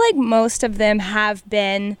 I feel like most of them have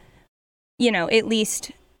been, you know, at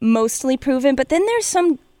least mostly proven. But then there's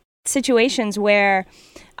some situations where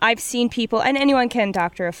I've seen people, and anyone can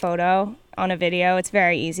doctor a photo on a video. It's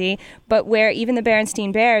very easy. But where even the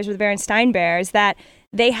Berenstain Bears or the Berenstain Bears, that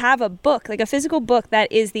they have a book, like a physical book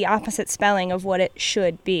that is the opposite spelling of what it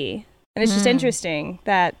should be. And it's just interesting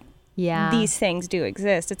that these things do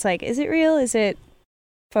exist. It's like, is it real? Is it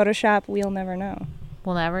Photoshop? We'll never know.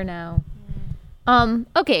 We'll never know.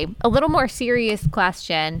 Okay, a little more serious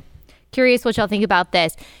question. Curious what y'all think about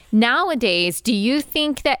this. Nowadays, do you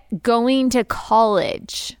think that going to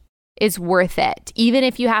college is worth it, even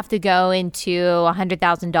if you have to go into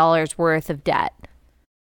 $100,000 worth of debt?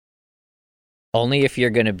 Only if you're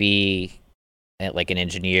going to be like an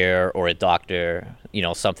engineer or a doctor, you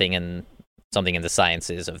know, something in the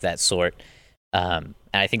sciences of that sort. And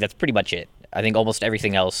I think that's pretty much it. I think almost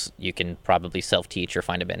everything else you can probably self-teach or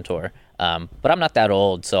find a mentor. But I'm not that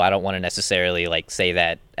old, so I don't want to necessarily like say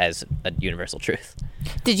that as a universal truth.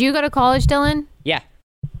 Did you go to college, Dylan? Yeah.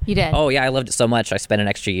 You did? Oh, yeah. I loved it so much. I spent an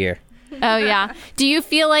extra year. Oh, yeah. Do you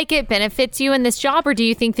feel like it benefits you in this job, or do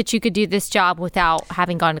you think that you could do this job without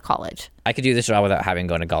having gone to college? I could do this job without having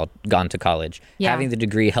gone to college. Yeah. Having the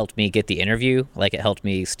degree helped me get the interview. Like, it helped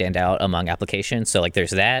me stand out among applications. So, like,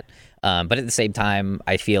 there's that. But at the same time,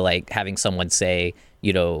 I feel like having someone say,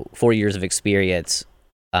 you know, 4 years of experience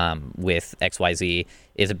with XYZ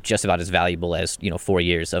is just about as valuable as 4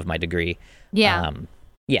 years of my degree. Yeah.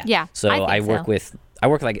 Yeah. So I work with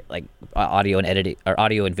like audio and editing or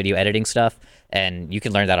audio and video editing stuff, and you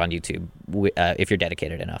can learn that on YouTube if you're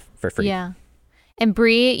dedicated enough for free. Yeah. And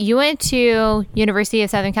Bree, you went to University of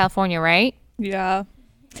Southern California, right? Yeah.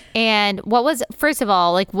 And first of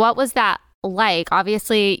all, like, what was that like?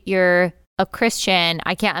 Obviously, you're a Christian.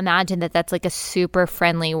 I can't imagine that that's like a super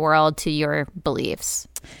friendly world to your beliefs.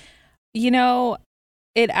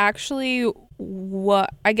 It actually,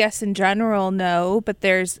 I guess in general, no, but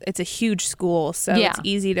it's a huge school, so it's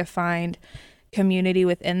easy to find community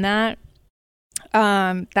within that.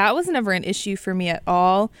 That was never an issue for me at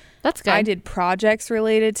all. That's good. I did projects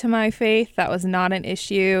related to my faith. That was not an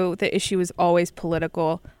issue. The issue was always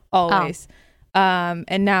political, always.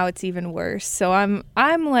 And now it's even worse. So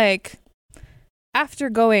I'm like, after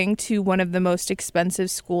going to one of the most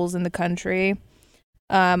expensive schools in the country,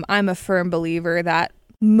 I'm a firm believer that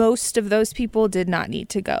most of those people did not need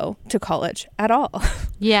to go to college at all.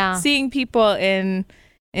 Yeah. Seeing people in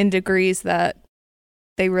degrees that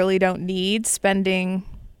they really don't need, spending,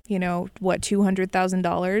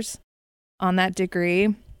 $200,000 on that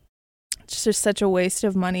degree. It's just such a waste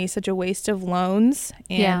of money, such a waste of loans.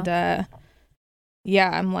 And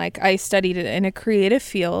I'm like, I studied it in a creative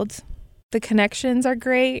field. The connections are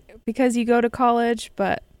great because you go to college,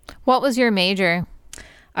 but... What was your major?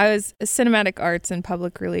 I was cinematic arts and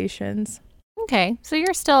public relations. Okay, so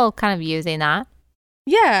you're still kind of using that.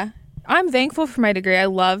 Yeah, I'm thankful for my degree. I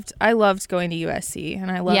loved going to USC, and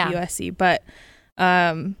I love USC, but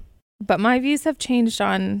my views have changed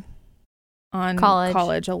on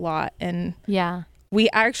college a lot. And we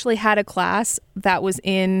actually had a class that was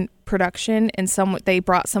in production, and they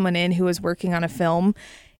brought someone in who was working on a film,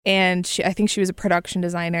 and I think she was a production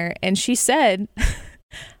designer, and she said,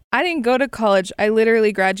 I didn't go to college. I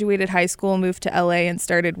literally graduated high school, moved to LA, and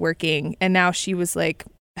started working. And now she was like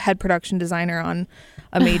head production designer on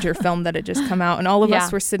a major film that had just come out. And all of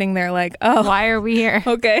us were sitting there like, oh, why are we here?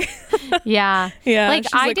 Okay. Yeah. Like,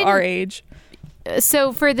 she's like our age.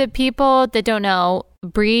 So for the people that don't know,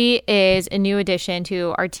 Bree is a new addition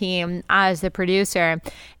to our team as the producer.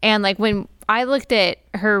 And like when I looked at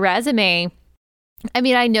her resume, I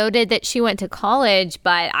mean, I noted that she went to college,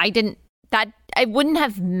 but it wouldn't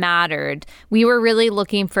have mattered. We were really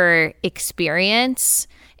looking for experience.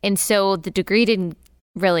 And so the degree didn't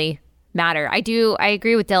really matter. I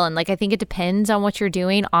agree with Dylan. Like, I think it depends on what you're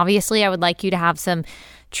doing. Obviously, I would like you to have some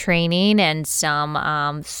training and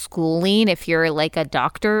some schooling if you're like a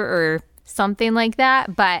doctor or something like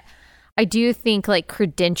that. But I do think like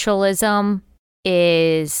credentialism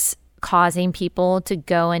is causing people to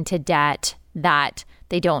go into debt that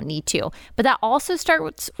they don't need to. But that also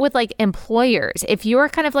starts with like employers. If you're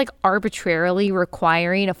kind of like arbitrarily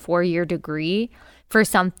requiring a 4-year degree for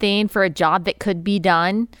a job that could be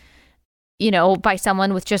done, by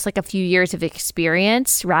someone with just like a few years of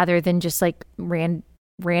experience rather than just like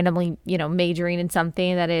randomly, majoring in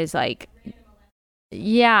something that is like,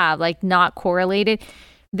 like not correlated,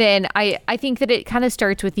 then I think that it kind of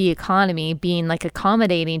starts with the economy being like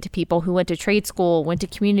accommodating to people who went to trade school, went to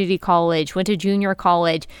community college, went to junior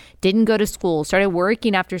college, didn't go to school, started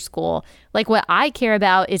working after school. Like, what I care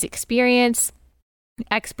about is experience,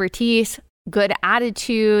 expertise, good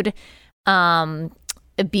attitude,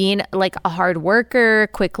 being like a hard worker,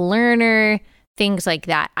 quick learner, things like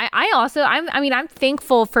that. I'm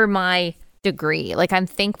thankful for my degree. Like, I'm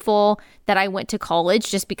thankful that I went to college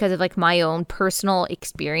just because of like my own personal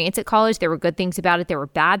experience at college. There were good things about it. There were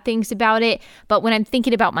bad things about it. But when I'm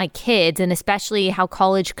thinking about my kids and especially how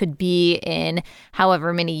college could be in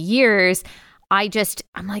however many years,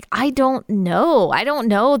 I'm like, I don't know. I don't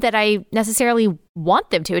know that I necessarily want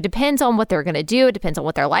them to. It depends on what they're going to do. It depends on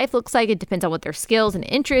what their life looks like. It depends on what their skills and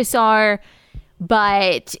interests are.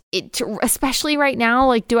 But especially right now,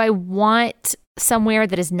 like, do I want somewhere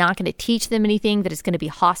that is not going to teach them anything, that is going to be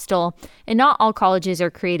hostile? And not all colleges are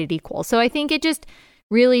created equal. So I think it just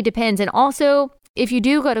really depends. And also, if you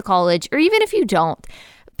do go to college, or even if you don't,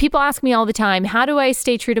 people ask me all the time, how do I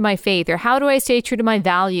stay true to my faith? Or how do I stay true to my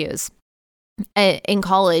values in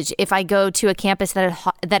college if I go to a campus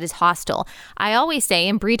that is hostile? I always say,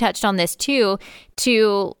 and Bree touched on this too,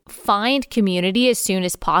 to find community as soon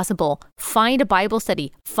as possible. Find a Bible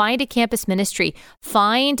study, find a campus ministry,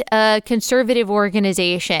 find a conservative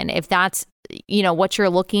organization if that's what you're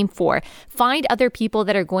looking for. Find other people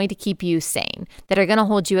that are going to keep you sane, that are going to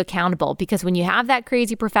hold you accountable. Because when you have that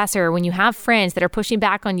crazy professor, when you have friends that are pushing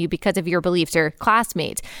back on you because of your beliefs, or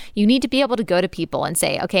classmates, you need to be able to go to people and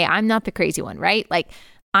say, okay, I'm not the crazy one, right? Like,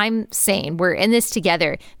 I'm sane. We're in this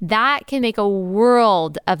together. That can make a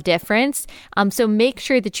world of difference. So make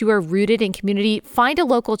sure that you are rooted in community. Find a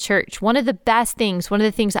local church. One of the things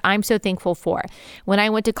that I'm so thankful for when I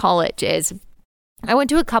went to college is I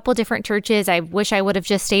went to a couple different churches. I wish I would have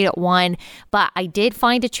just stayed at one, but I did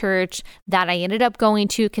find a church that I ended up going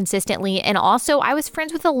to consistently. And also, I was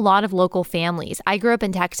friends with a lot of local families. I grew up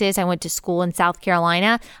in Texas. I went to school in South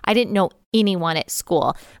Carolina. I didn't know anyone at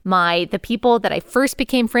school. The people that I first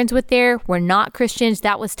became friends with there were not Christians.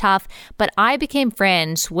 That was tough. But I became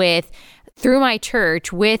friends through my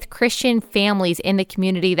church with Christian families in the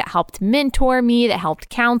community that helped mentor me, that helped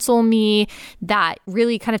counsel me, that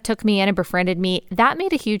really kind of took me in and befriended me. That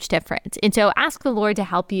made a huge difference. And so ask the Lord to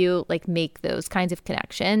help you make those kinds of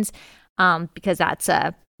connections, because that's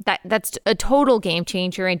a total game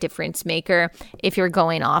changer and difference maker if you're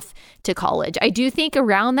going off to college. I do think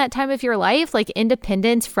around that time of your life,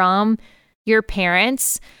 independence from your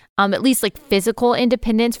parents, at least physical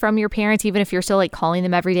independence from your parents, even if you're still calling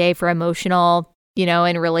them every day for emotional,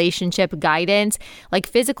 and relationship guidance,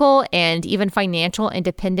 physical and even financial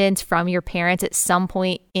independence from your parents at some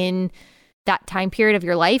point in that time period of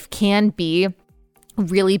your life can be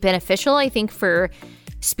really beneficial, I think, for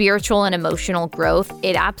spiritual and emotional growth.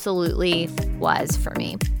 It absolutely was for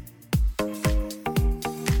me.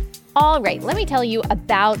 All right, let me tell you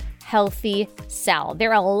about Healthy Cell.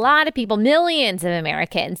 There are a lot of people, millions of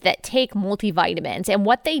Americans, that take multivitamins. And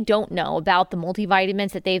what they don't know about the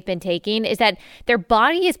multivitamins that they've been taking is that their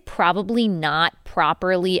body is probably not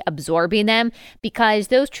properly absorbing them, because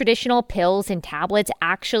those traditional pills and tablets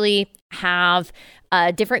actually have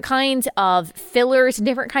different kinds of fillers,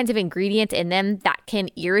 different kinds of ingredients in them that can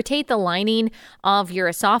irritate the lining of your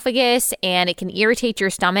esophagus, and it can irritate your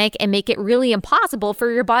stomach and make it really impossible for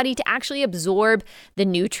your body to actually absorb the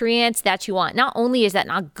nutrients that you want. Not only is that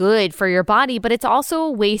not good for your body, but it's also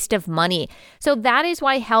a waste of money. So that is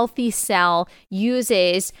why Healthy Cell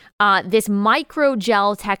uses this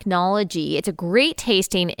microgel technology. It's a great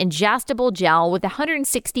tasting ingestible gel with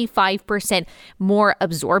 165% more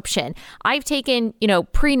absorption. I've taken,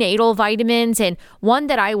 prenatal vitamins, and one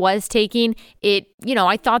that I was taking, I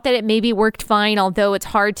thought that it maybe worked fine, although it's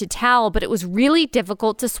hard to tell, but it was really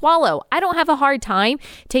difficult to swallow. I don't have a hard time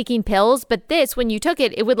taking pills, but this, when you took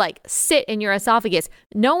it, it would sit in your esophagus.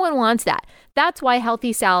 No one wants that. That's why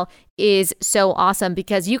Healthy Cell is so awesome,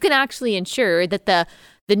 because you can actually ensure that the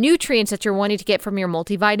nutrients that you're wanting to get from your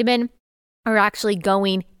multivitamin are actually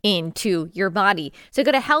going into your body. So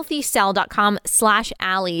go to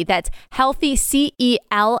healthycell.com/Allie. That's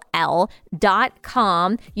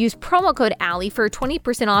healthycell.com. Use promo code Allie for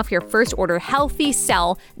 20% off your first order.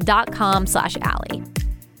 healthycell.com/Allie.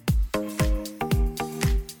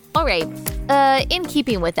 All right. In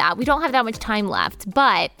keeping with that, we don't have that much time left,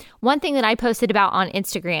 but one thing that I posted about on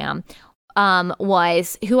Instagram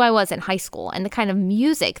was who I was in high school and the kind of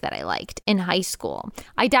music that I liked in high school.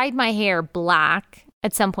 I dyed my hair black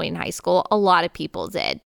at some point in high school. A lot of people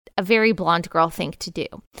did. A very blonde girl thing to do.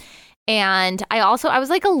 And I was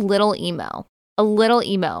a little emo.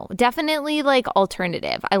 Definitely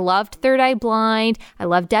alternative. I loved Third Eye Blind. I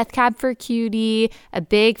loved Death Cab for Cutie. A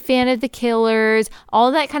big fan of The Killers.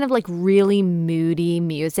 All that kind of really moody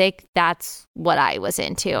music. That's what I was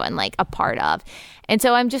into and a part of. And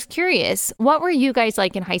so I'm just curious, what were you guys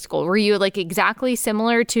like in high school? Were you exactly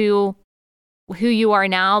similar to who you are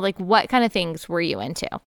now? What kind of things were you into?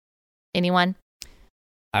 Anyone?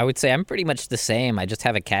 I would say I'm pretty much the same. I just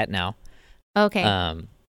have a cat now. Okay.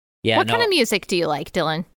 Yeah. What kind of music do you like,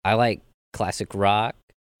 Dylan? I like classic rock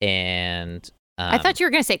and. I thought you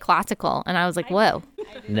were going to say classical, and I was like, whoa.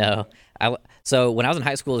 No. So when I was in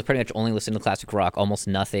high school, I was pretty much only listening to classic rock, almost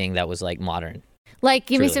nothing that was modern.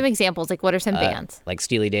 Give me some examples. What are some bands?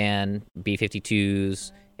 Steely Dan,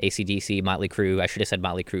 B-52s, AC/DC, Motley Crue. I should have said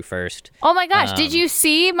Motley Crue first. Oh my gosh, did you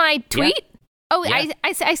see my tweet? Yeah. Oh, yeah.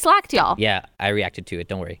 I slacked y'all. Yeah, I reacted to it.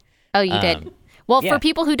 Don't worry. Oh, you did? Well, for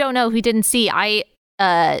people who don't know, who didn't see,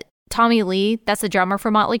 Tommy Lee, that's the drummer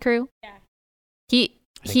for Motley Crue. Yeah.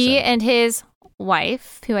 He and his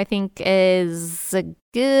wife, who I think is a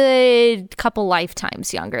good couple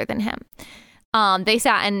lifetimes younger than him. They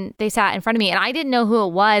sat in front of me, and I didn't know who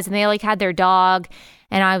it was, and they had their dog,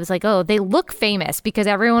 and I was like, oh, they look famous, because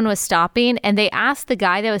everyone was stopping, and they asked the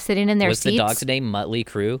guy that was sitting in their seats. Was the dog's name Motley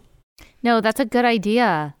Crue? No, that's a good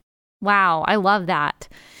idea. Wow, I love that.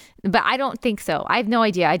 But I don't think so. I have no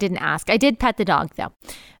idea. I didn't ask. I did pet the dog, though.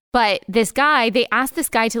 But they asked this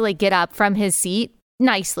guy to get up from his seat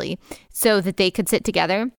nicely so that they could sit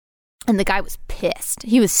together. And the guy was pissed.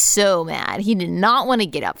 He was so mad. He did not want to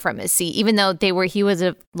get up from his seat, even though he was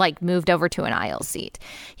moved over to an aisle seat.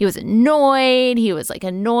 He was annoyed. He was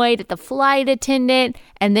annoyed at the flight attendant.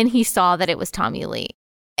 And then he saw that it was Tommy Lee.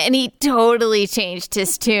 And he totally changed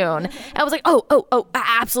his tune. I was like, oh,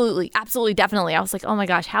 absolutely, definitely. I was like, oh my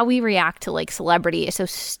gosh, how we react to celebrity is so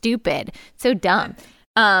stupid, so dumb.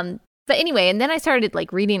 But anyway, and then I started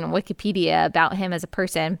reading on Wikipedia about him as a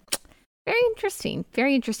person. Very interesting.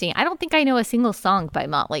 Very interesting. I don't think I know a single song by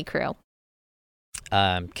Motley Crue.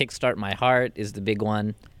 Kickstart My Heart is the big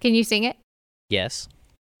one. Can you sing it? Yes.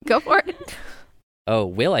 Go for it. Oh,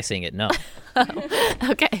 will I sing it? No.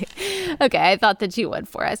 Okay. I thought that you would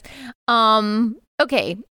for us.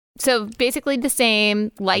 Okay. So basically the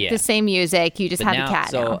same, the same music. You just have a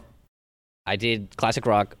cat now. So I did classic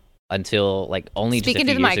rock until only Speaking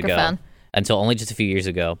just a few to the years microphone. ago. Until only just a few years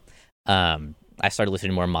ago. I started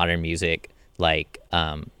listening to more modern music, like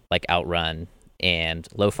Outrun and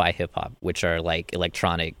lo-fi hip hop, which are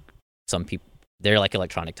electronic. Some people, they're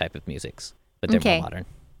electronic type of musics, but they're more modern.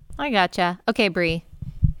 I gotcha. Okay, Bree.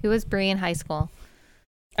 Who was Bree in high school?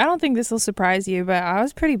 I don't think this will surprise you, but I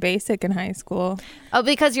was pretty basic in high school. Oh,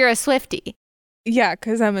 because you're a Swiftie. Yeah,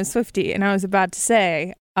 because I'm a Swiftie. And I was about to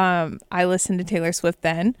say, I listened to Taylor Swift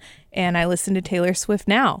then, and I listen to Taylor Swift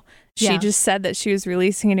now. She just said that she was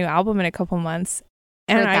releasing a new album in a couple months,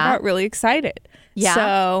 and I got really excited. Yeah.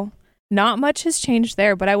 So not much has changed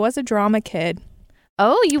there, but I was a drama kid.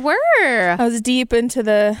 Oh, you were. I was deep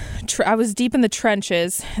into I was deep in the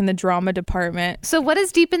trenches in the drama department. So what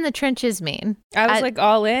does deep in the trenches mean? I was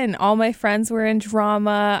all in. All my friends were in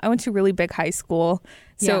drama. I went to a really big high school,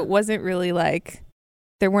 so it wasn't really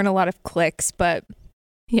there weren't a lot of cliques, but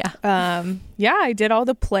yeah. I did all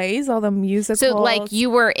the plays, all the musicals. So you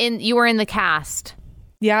were in the cast.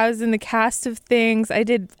 Yeah, I was in the cast of things. I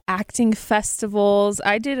did acting festivals.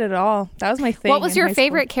 I did it all. That was my thing. What was your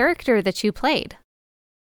favorite character that you played?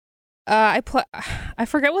 I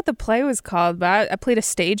forget what the play was called, but I played a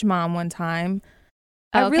stage mom one time.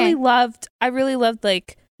 I really loved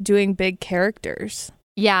doing big characters.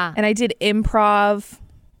 Yeah. And I did improv.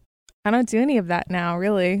 I don't do any of that now,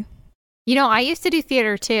 really. I used to do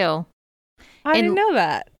theater too. I didn't know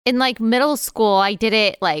that. In middle school, I did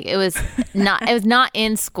it it was not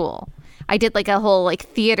in school. I did a whole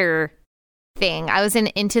theater thing. I was in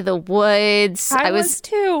Into the Woods. I was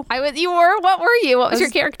too. You were? What were you? What was your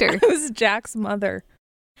character? I was Jack's mother.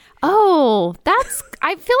 Oh,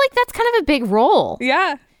 I feel like that's kind of a big role.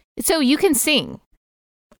 Yeah. So you can sing.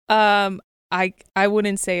 I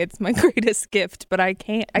wouldn't say it's my greatest gift, but I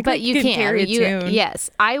can't. But you can carry a tune. Yes,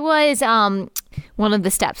 I was one of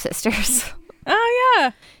the stepsisters. Oh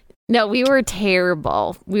yeah. No, we were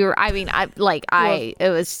terrible. We were. I mean, it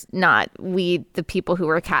was not. The people who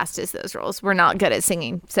were cast as those roles were not good at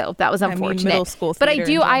singing, so that was unfortunate. Middle school but I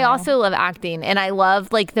do. I also love acting, and I love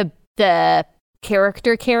the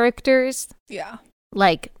characters. Yeah.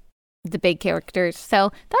 The big characters.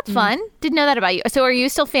 So that's fun. Didn't know that about you. So are you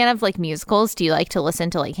still a fan of musicals? Do you like to listen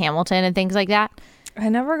to Hamilton and things like that? I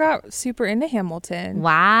never got super into Hamilton.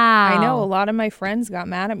 Wow. I know a lot of my friends got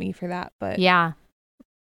mad at me for that, but yeah.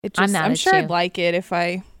 I'm sure I'd like it if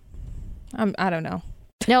I don't know.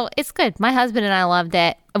 No, it's good. My husband and I loved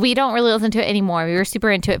it. We don't really listen to it anymore. We were super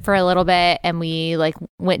into it for a little bit and we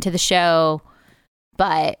went to the show.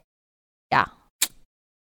 But yeah.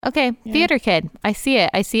 Okay, yeah. Theater kid. I see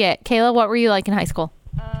it. Kayla, what were you like in high school?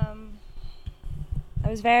 I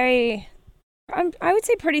was I would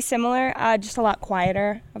say pretty similar, just a lot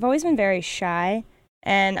quieter. I've always been very shy,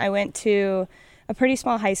 and I went to a pretty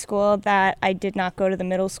small high school that I did not go to the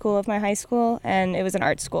middle school of my high school, and it was an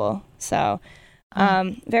art school. So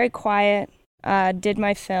very quiet. Did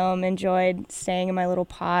my film, enjoyed staying in my little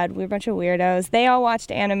pod. We were a bunch of weirdos. They all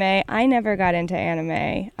watched anime. I never got into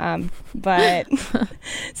anime. But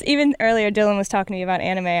so even earlier, Dylan was talking to me about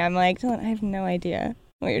anime. I'm like, Dylan, I have no idea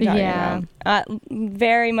what you're talking about.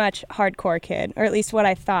 Very much hardcore kid, or at least what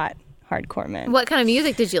I thought hardcore meant. What kind of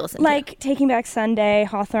music did you listen to? Taking Back Sunday,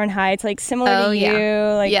 Hawthorne Heights, similar to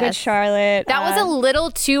you, Good Charlotte. That was a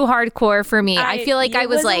little too hardcore for me. I feel like I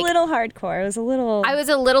was a little hardcore. It was a little. I was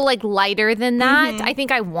a little lighter than that. Mm-hmm. I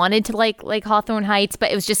think I wanted to like Hawthorne Heights,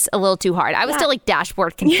 but it was just a little too hard. I was still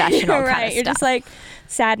Dashboard Confessional right. kind of You're stuff. just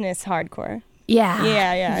sadness hardcore.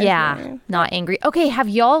 Yeah. Yeah. Not angry. Okay, have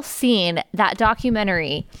y'all seen that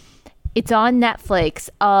documentary? It's on Netflix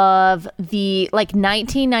of the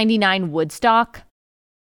 1999 Woodstock.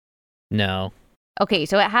 No. Okay,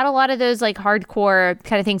 so it had a lot of those hardcore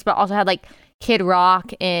kind of things, but also had Kid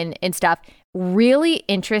Rock and stuff. really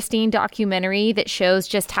interesting documentary that shows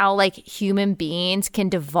just how like human beings can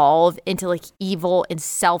devolve into like evil and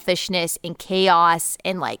selfishness and chaos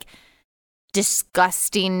and like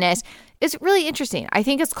disgustingness. It's really interesting. I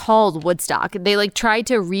think it's called Woodstock. They like tried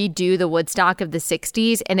to redo the Woodstock of the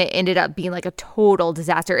 60s and it ended up being like a total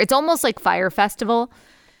disaster. It's almost like Fire Festival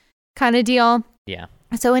kind of deal. Yeah.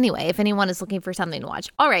 So anyway, if anyone is looking for something to watch.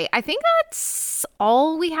 All right, I think that's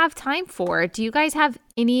all we have time for. Do you guys have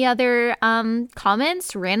any other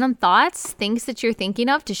comments, random thoughts, things that you're thinking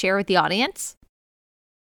of to share with the audience?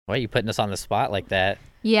 Why are you putting us on the spot like that?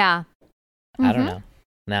 Yeah. I don't know.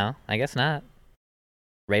 No, I guess not.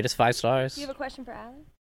 Rate us 5 stars. Do you have a question for Alan?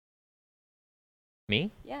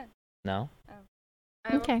 Me? Yeah. No.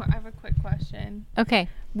 I have a quick question. Okay.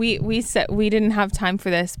 We said we didn't have time for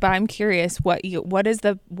this, but I'm curious what is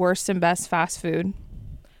the worst and best fast food?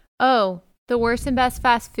 Oh, the worst and best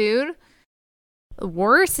fast food? The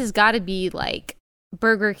worst has got to be like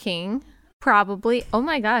Burger King, probably. Oh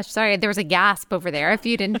my gosh, sorry. There was a gasp over there if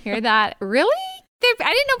you didn't hear that. Really?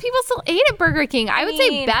 I didn't know people still ate at Burger King. I would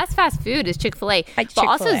say best fast food is Chick-fil-A. But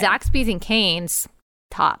also Zaxby's and Cane's,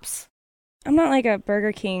 tops. I'm not like a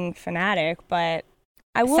Burger King fanatic, but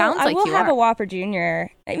I will have a Whopper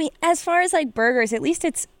Jr. I mean, as far as like burgers, at least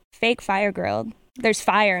it's fake fire grilled. There's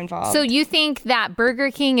fire involved. So you think that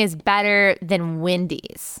Burger King is better than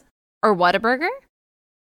Wendy's? Or Whataburger?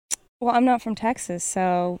 Well, I'm not from Texas,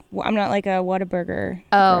 so I'm not like a Whataburger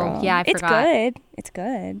girl. Yeah, I forgot. It's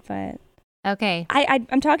good, but... Okay.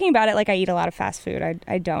 I'm talking about it like I eat a lot of fast food.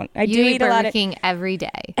 I don't. I do eat Burger a lot of King every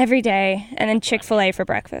day. Every day, and then Chick-fil-A for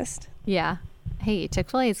breakfast. Yeah. Hey,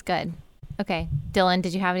 Chick-fil-A is good. Okay. Dylan,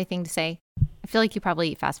 did you have anything to say? I feel like you probably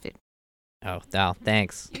eat fast food. Oh,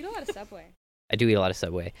 thanks. You eat a lot of Subway. I do eat a lot of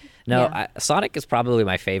Subway. No, Yeah. Sonic is probably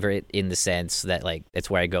my favorite in the sense that like it's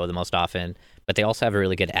where I go the most often. But they also have a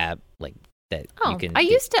really good app like that you can. I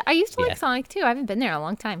used to like Sonic too. I haven't been there in a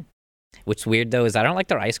long time. What's weird though is I don't like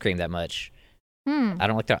their ice cream that much.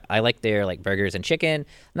 I like their like burgers and chicken.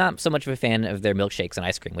 Not so much of a fan of their milkshakes and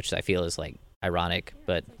ice cream, which I feel is like ironic,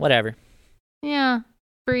 but whatever. Yeah.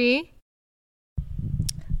 Bree?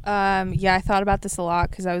 Yeah, I thought about this a lot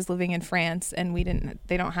because I was living in France and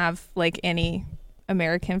they don't have like any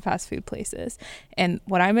American fast food places. And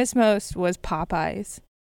what I miss most was Popeyes.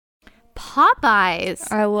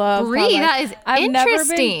 Popeyes. I love Bree, Popeyes. that is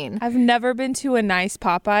interesting. I've never been to a nice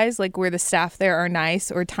Popeyes, like where the staff there are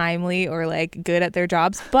nice or timely or like good at their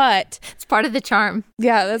jobs, but it's part of the charm.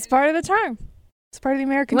 Yeah, that's part of the charm. It's part of the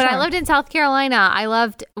American charm. When I lived in South Carolina,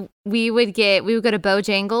 we would go to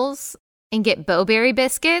Bojangles and get Bowberry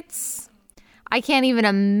biscuits. I can't even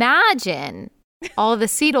imagine all the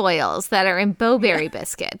seed oils that are in Bowberry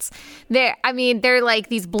biscuits. They're like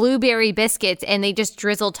these blueberry biscuits and they just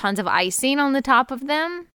drizzle tons of icing on the top of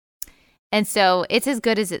them. And so it's as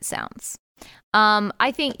good as it sounds.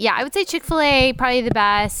 I think, I would say Chick-fil-A, probably the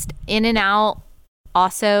best. In-N-Out,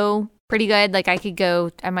 also pretty good. Like I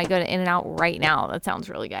might go to In-N-Out right now. That sounds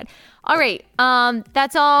really good. All right.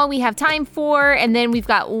 That's all we have time for. And then we've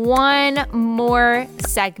got one more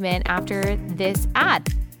segment after this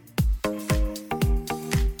ad.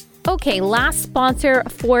 Okay, last sponsor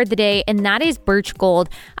for the day, and that is Birch Gold.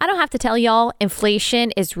 I don't have to tell y'all,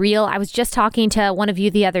 inflation is real. I was just talking to one of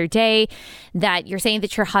you the other day that you're saying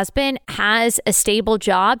that your husband has a stable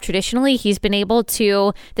job. Traditionally, this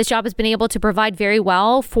job has been able to provide very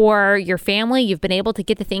well for your family. You've been able to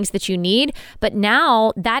get the things that you need. But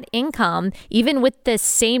now that income, even with the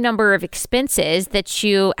same number of expenses that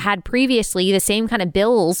you had previously, the same kind of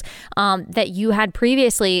bills that you had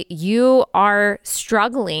previously, you are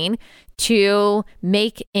struggling to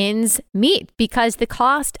make ends meet because the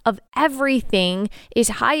cost of everything is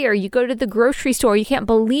higher. You go to the grocery store, you can't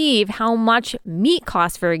believe how much meat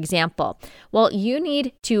costs, for example. Well, you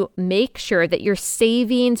need to make sure that your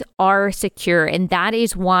savings are secure, and that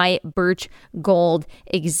is why Birch Gold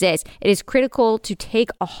exists. It is critical to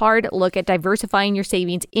take a hard look at diversifying your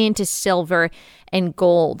savings into silver and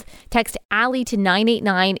gold. Text Allie to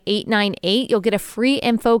 989-898. You'll get a free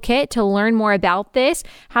info kit to learn more about this,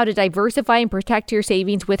 how to diversify and protect your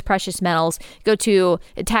savings with precious metals. Go to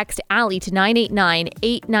text Allie to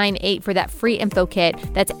 989-898 for that free info kit.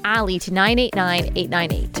 That's Allie to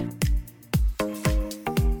 989-898.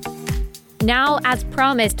 Now, as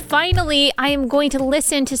promised, finally, I am going to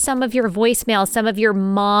listen to some of your voicemails, some of your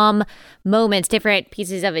mom moments, different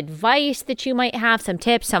pieces of advice that you might have, some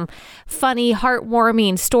tips, some funny,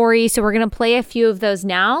 heartwarming stories. So we're going to play a few of those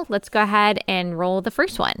now. Let's go ahead and roll the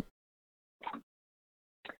first one.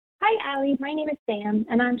 Hi, Allie. My name is Sam,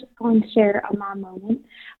 and I'm just going to share a mom moment.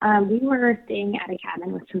 We were staying at a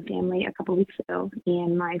cabin with some family a couple weeks ago,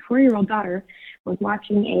 and my 4-year-old daughter was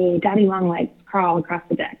watching a daddy longlegs crawl across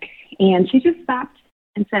the deck. And she just stopped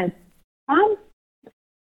and said, Mom,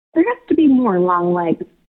 there has to be more long legs,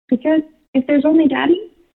 because if there's only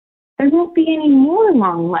daddy, there won't be any more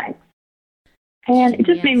long legs. And it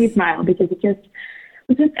just made me smile, because it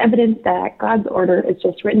was just evidence that God's order is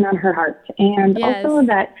just written on her heart. And also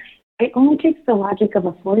that it only takes the logic of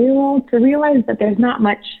a 4-year-old to realize that there's not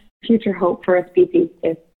much future hope for a species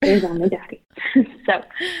if there's only daddy. So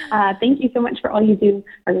thank you so much for all you do.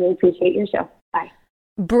 I really appreciate your show. Bye.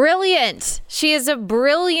 Brilliant. She is a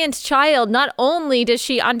brilliant child. Not only does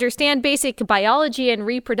she understand basic biology and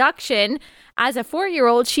reproduction as a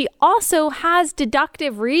 4-year-old, she also has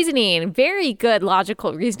deductive reasoning, very good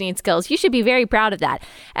logical reasoning skills. You should be very proud of that.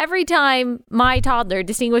 Every time my toddler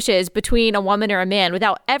distinguishes between a woman or a man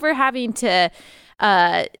without ever having to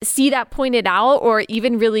see that pointed out or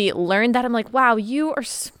even really learn that, I'm like, wow, you are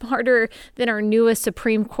smarter than our newest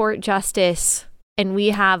Supreme Court justice. And we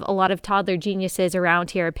have a lot of toddler geniuses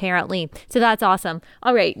around here, apparently. So that's awesome.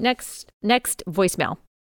 All right, next voicemail.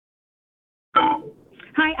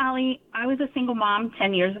 Hi, Allie. I was a single mom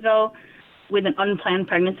 10 years ago with an unplanned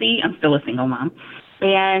pregnancy. I'm still a single mom.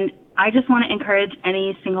 And I just want to encourage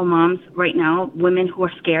any single moms right now, women who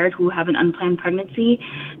are scared, who have an unplanned pregnancy,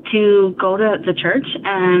 to go to the church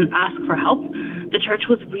and ask for help. The church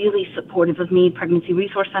was really supportive of me, pregnancy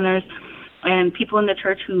resource centers, and people in the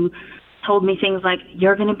church who told me things like,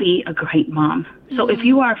 you're going to be a great mom. So if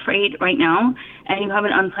you are afraid right now and you have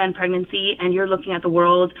an unplanned pregnancy and you're looking at the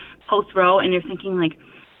world post-Roe and you're thinking like,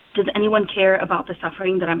 does anyone care about the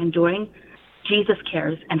suffering that I'm enduring? Jesus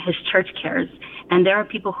cares and his church cares. And there are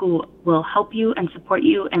people who will help you and support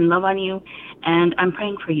you and love on you. And I'm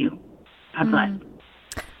praying for you. God bless.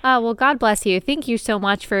 Well, God bless you. Thank you so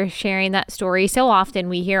much for sharing that story. So often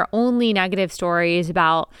we hear only negative stories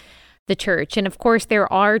about the church. And of course,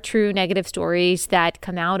 there are true negative stories that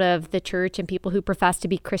come out of the church and people who profess to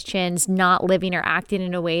be Christians not living or acting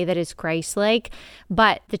in a way that is Christ-like.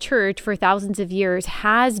 But the church for thousands of years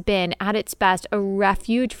has been at its best a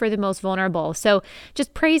refuge for the most vulnerable. So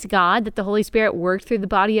just praise God that the Holy Spirit worked through the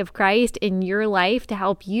body of Christ in your life to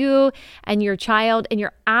help you and your child. And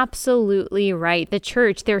you're absolutely right. The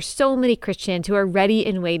church, there are so many Christians who are ready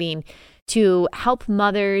and waiting to help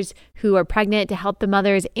mothers who are pregnant, to help the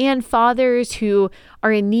mothers and fathers who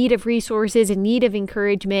are in need of resources, in need of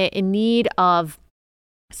encouragement, in need of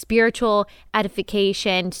spiritual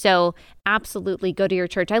edification. So absolutely go to your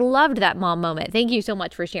church. I loved that mom moment. Thank you so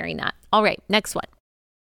much for sharing that. All right, next one.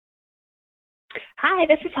 Hi,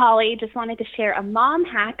 this is Holly. Just wanted to share a mom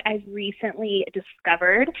hack I've recently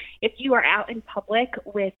discovered. If you are out in public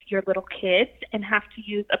with your little kids and have to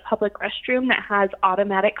use a public restroom that has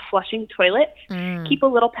automatic flushing toilets, keep a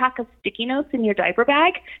little pack of sticky notes in your diaper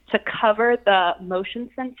bag to cover the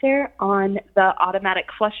motion sensor on the automatic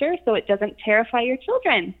flusher so it doesn't terrify your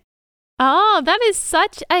children. Oh, that is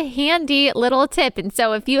such a handy little tip. And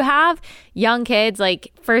so if you have young kids,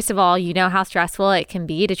 like, first of all, you know how stressful it can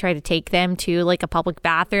be to try to take them to like a public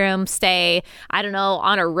bathroom, stay, I don't know,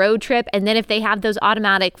 on a road trip. And then if they have those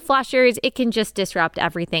automatic flushers, it can just disrupt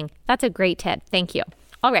everything. That's a great tip. Thank you.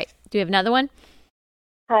 All right. Do we have another one?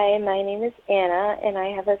 Hi, my name is Anna, and I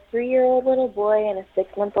have a 3-year-old little boy and a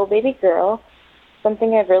 6-month-old baby girl.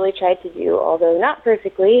 Something I've really tried to do, although not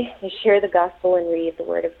perfectly, is share the gospel and read the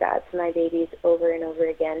word of God to my babies over and over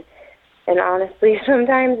again. And honestly,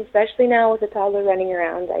 sometimes, especially now with a toddler running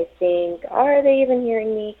around, I think, are they even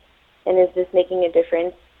hearing me? And is this making a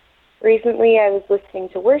difference? Recently, I was listening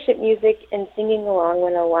to worship music and singing along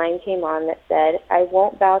when a line came on that said, I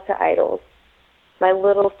won't bow to idols. My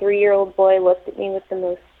little 3-year-old boy looked at me with the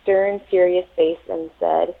most stern, serious face and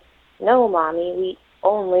said, No, Mommy, we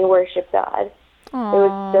only worship God. Aww. It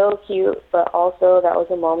was so cute, but also that was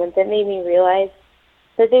a moment that made me realize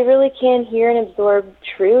that they really can hear and absorb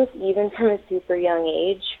truth even from a super young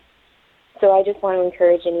age. So I just want to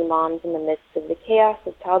encourage any moms in the midst of the chaos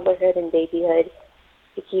of toddlerhood and babyhood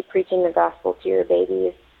to keep preaching the gospel to your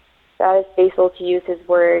babies. God is faithful to use his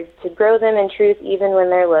word to grow them in truth even when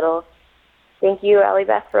they're little. Thank you, Allie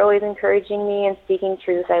Beth, for always encouraging me and speaking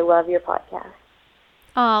truth. I love your podcast.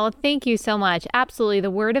 Oh, thank you so much. Absolutely.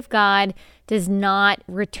 The word of God does not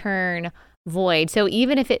return void. So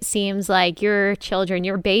even if it seems like your children,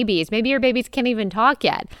 your babies, maybe your babies can't even talk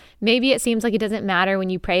yet. Maybe it seems like it doesn't matter when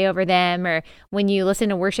you pray over them or when you listen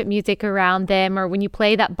to worship music around them or when you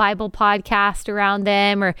play that Bible podcast around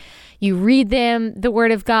them or you read them the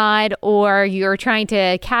Word of God or you're trying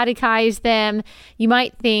to catechize them. You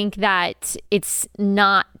might think that it's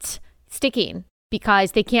not sticking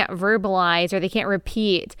because they can't verbalize or they can't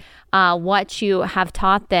repeat what you have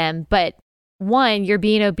taught them. But one, you're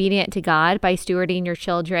being obedient to God by stewarding your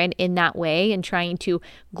children in that way and trying to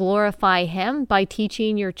glorify Him by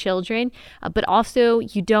teaching your children. But also,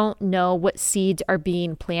 you don't know what seeds are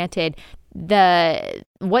being planted.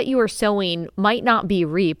 What you are sowing might not be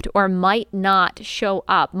reaped or might not show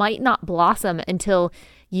up, might not blossom until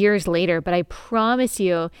years later. But I promise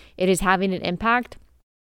you, it is having an impact.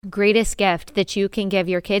 Greatest gift that you can give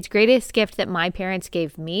your kids, greatest gift that my parents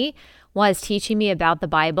gave me was teaching me about the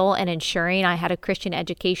Bible and ensuring I had a Christian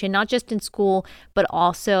education, not just in school, but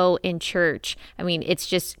also in church. I mean, it's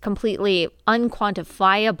just completely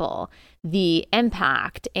unquantifiable, the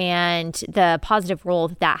impact and the positive role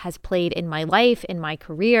that has played in my life, in my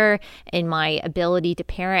career, in my ability to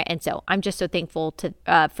parent. And so I'm just so thankful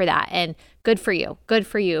for that. And good for you. Good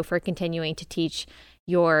for you for continuing to teach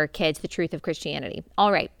your kids the truth of Christianity.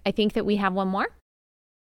 All right. I think that we have one more.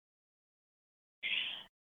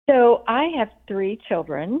 So I have 3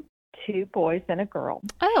 children, 2 boys and a girl.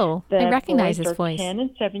 Oh, I recognize this voice. 10 and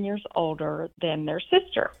 7 years older than their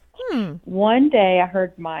sister. One day I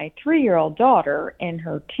heard my 3-year-old daughter and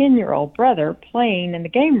her 10-year-old brother playing in the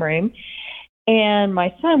game room, and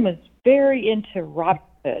my son was very into Robin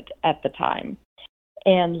Hood at the time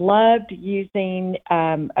and loved using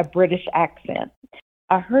a British accent.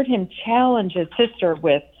 I heard him challenge his sister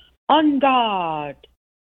with, "On God,"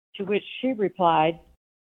 to which she replied,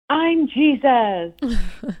 "I'm Jesus."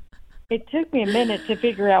 It took me a minute to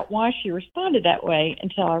figure out why she responded that way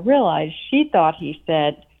until I realized she thought he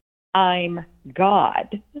said, "I'm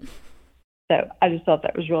God." So I just thought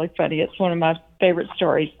that was really funny. It's one of my favorite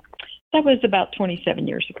stories. That was about 27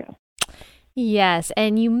 years ago. Yes,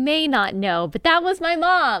 and you may not know, but that was my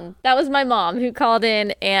mom. That was my mom who called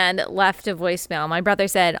in and left a voicemail. My brother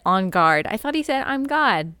said, "On guard." I thought he said, "I'm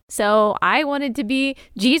God." So I wanted to be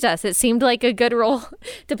Jesus. It seemed like a good role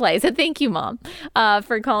to play. So thank you, Mom,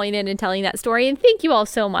 for calling in and telling that story. And thank you all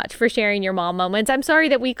so much for sharing your mom moments. I'm sorry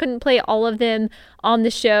that we couldn't play all of them on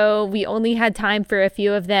the show. We only had time for a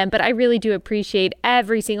few of them, but I really do appreciate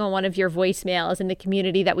every single one of your voicemails and the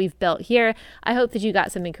community that we've built here. I hope that you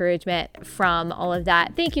got some encouragement from all of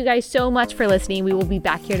that. Thank you guys so much for listening. We will be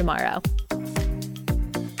back here tomorrow.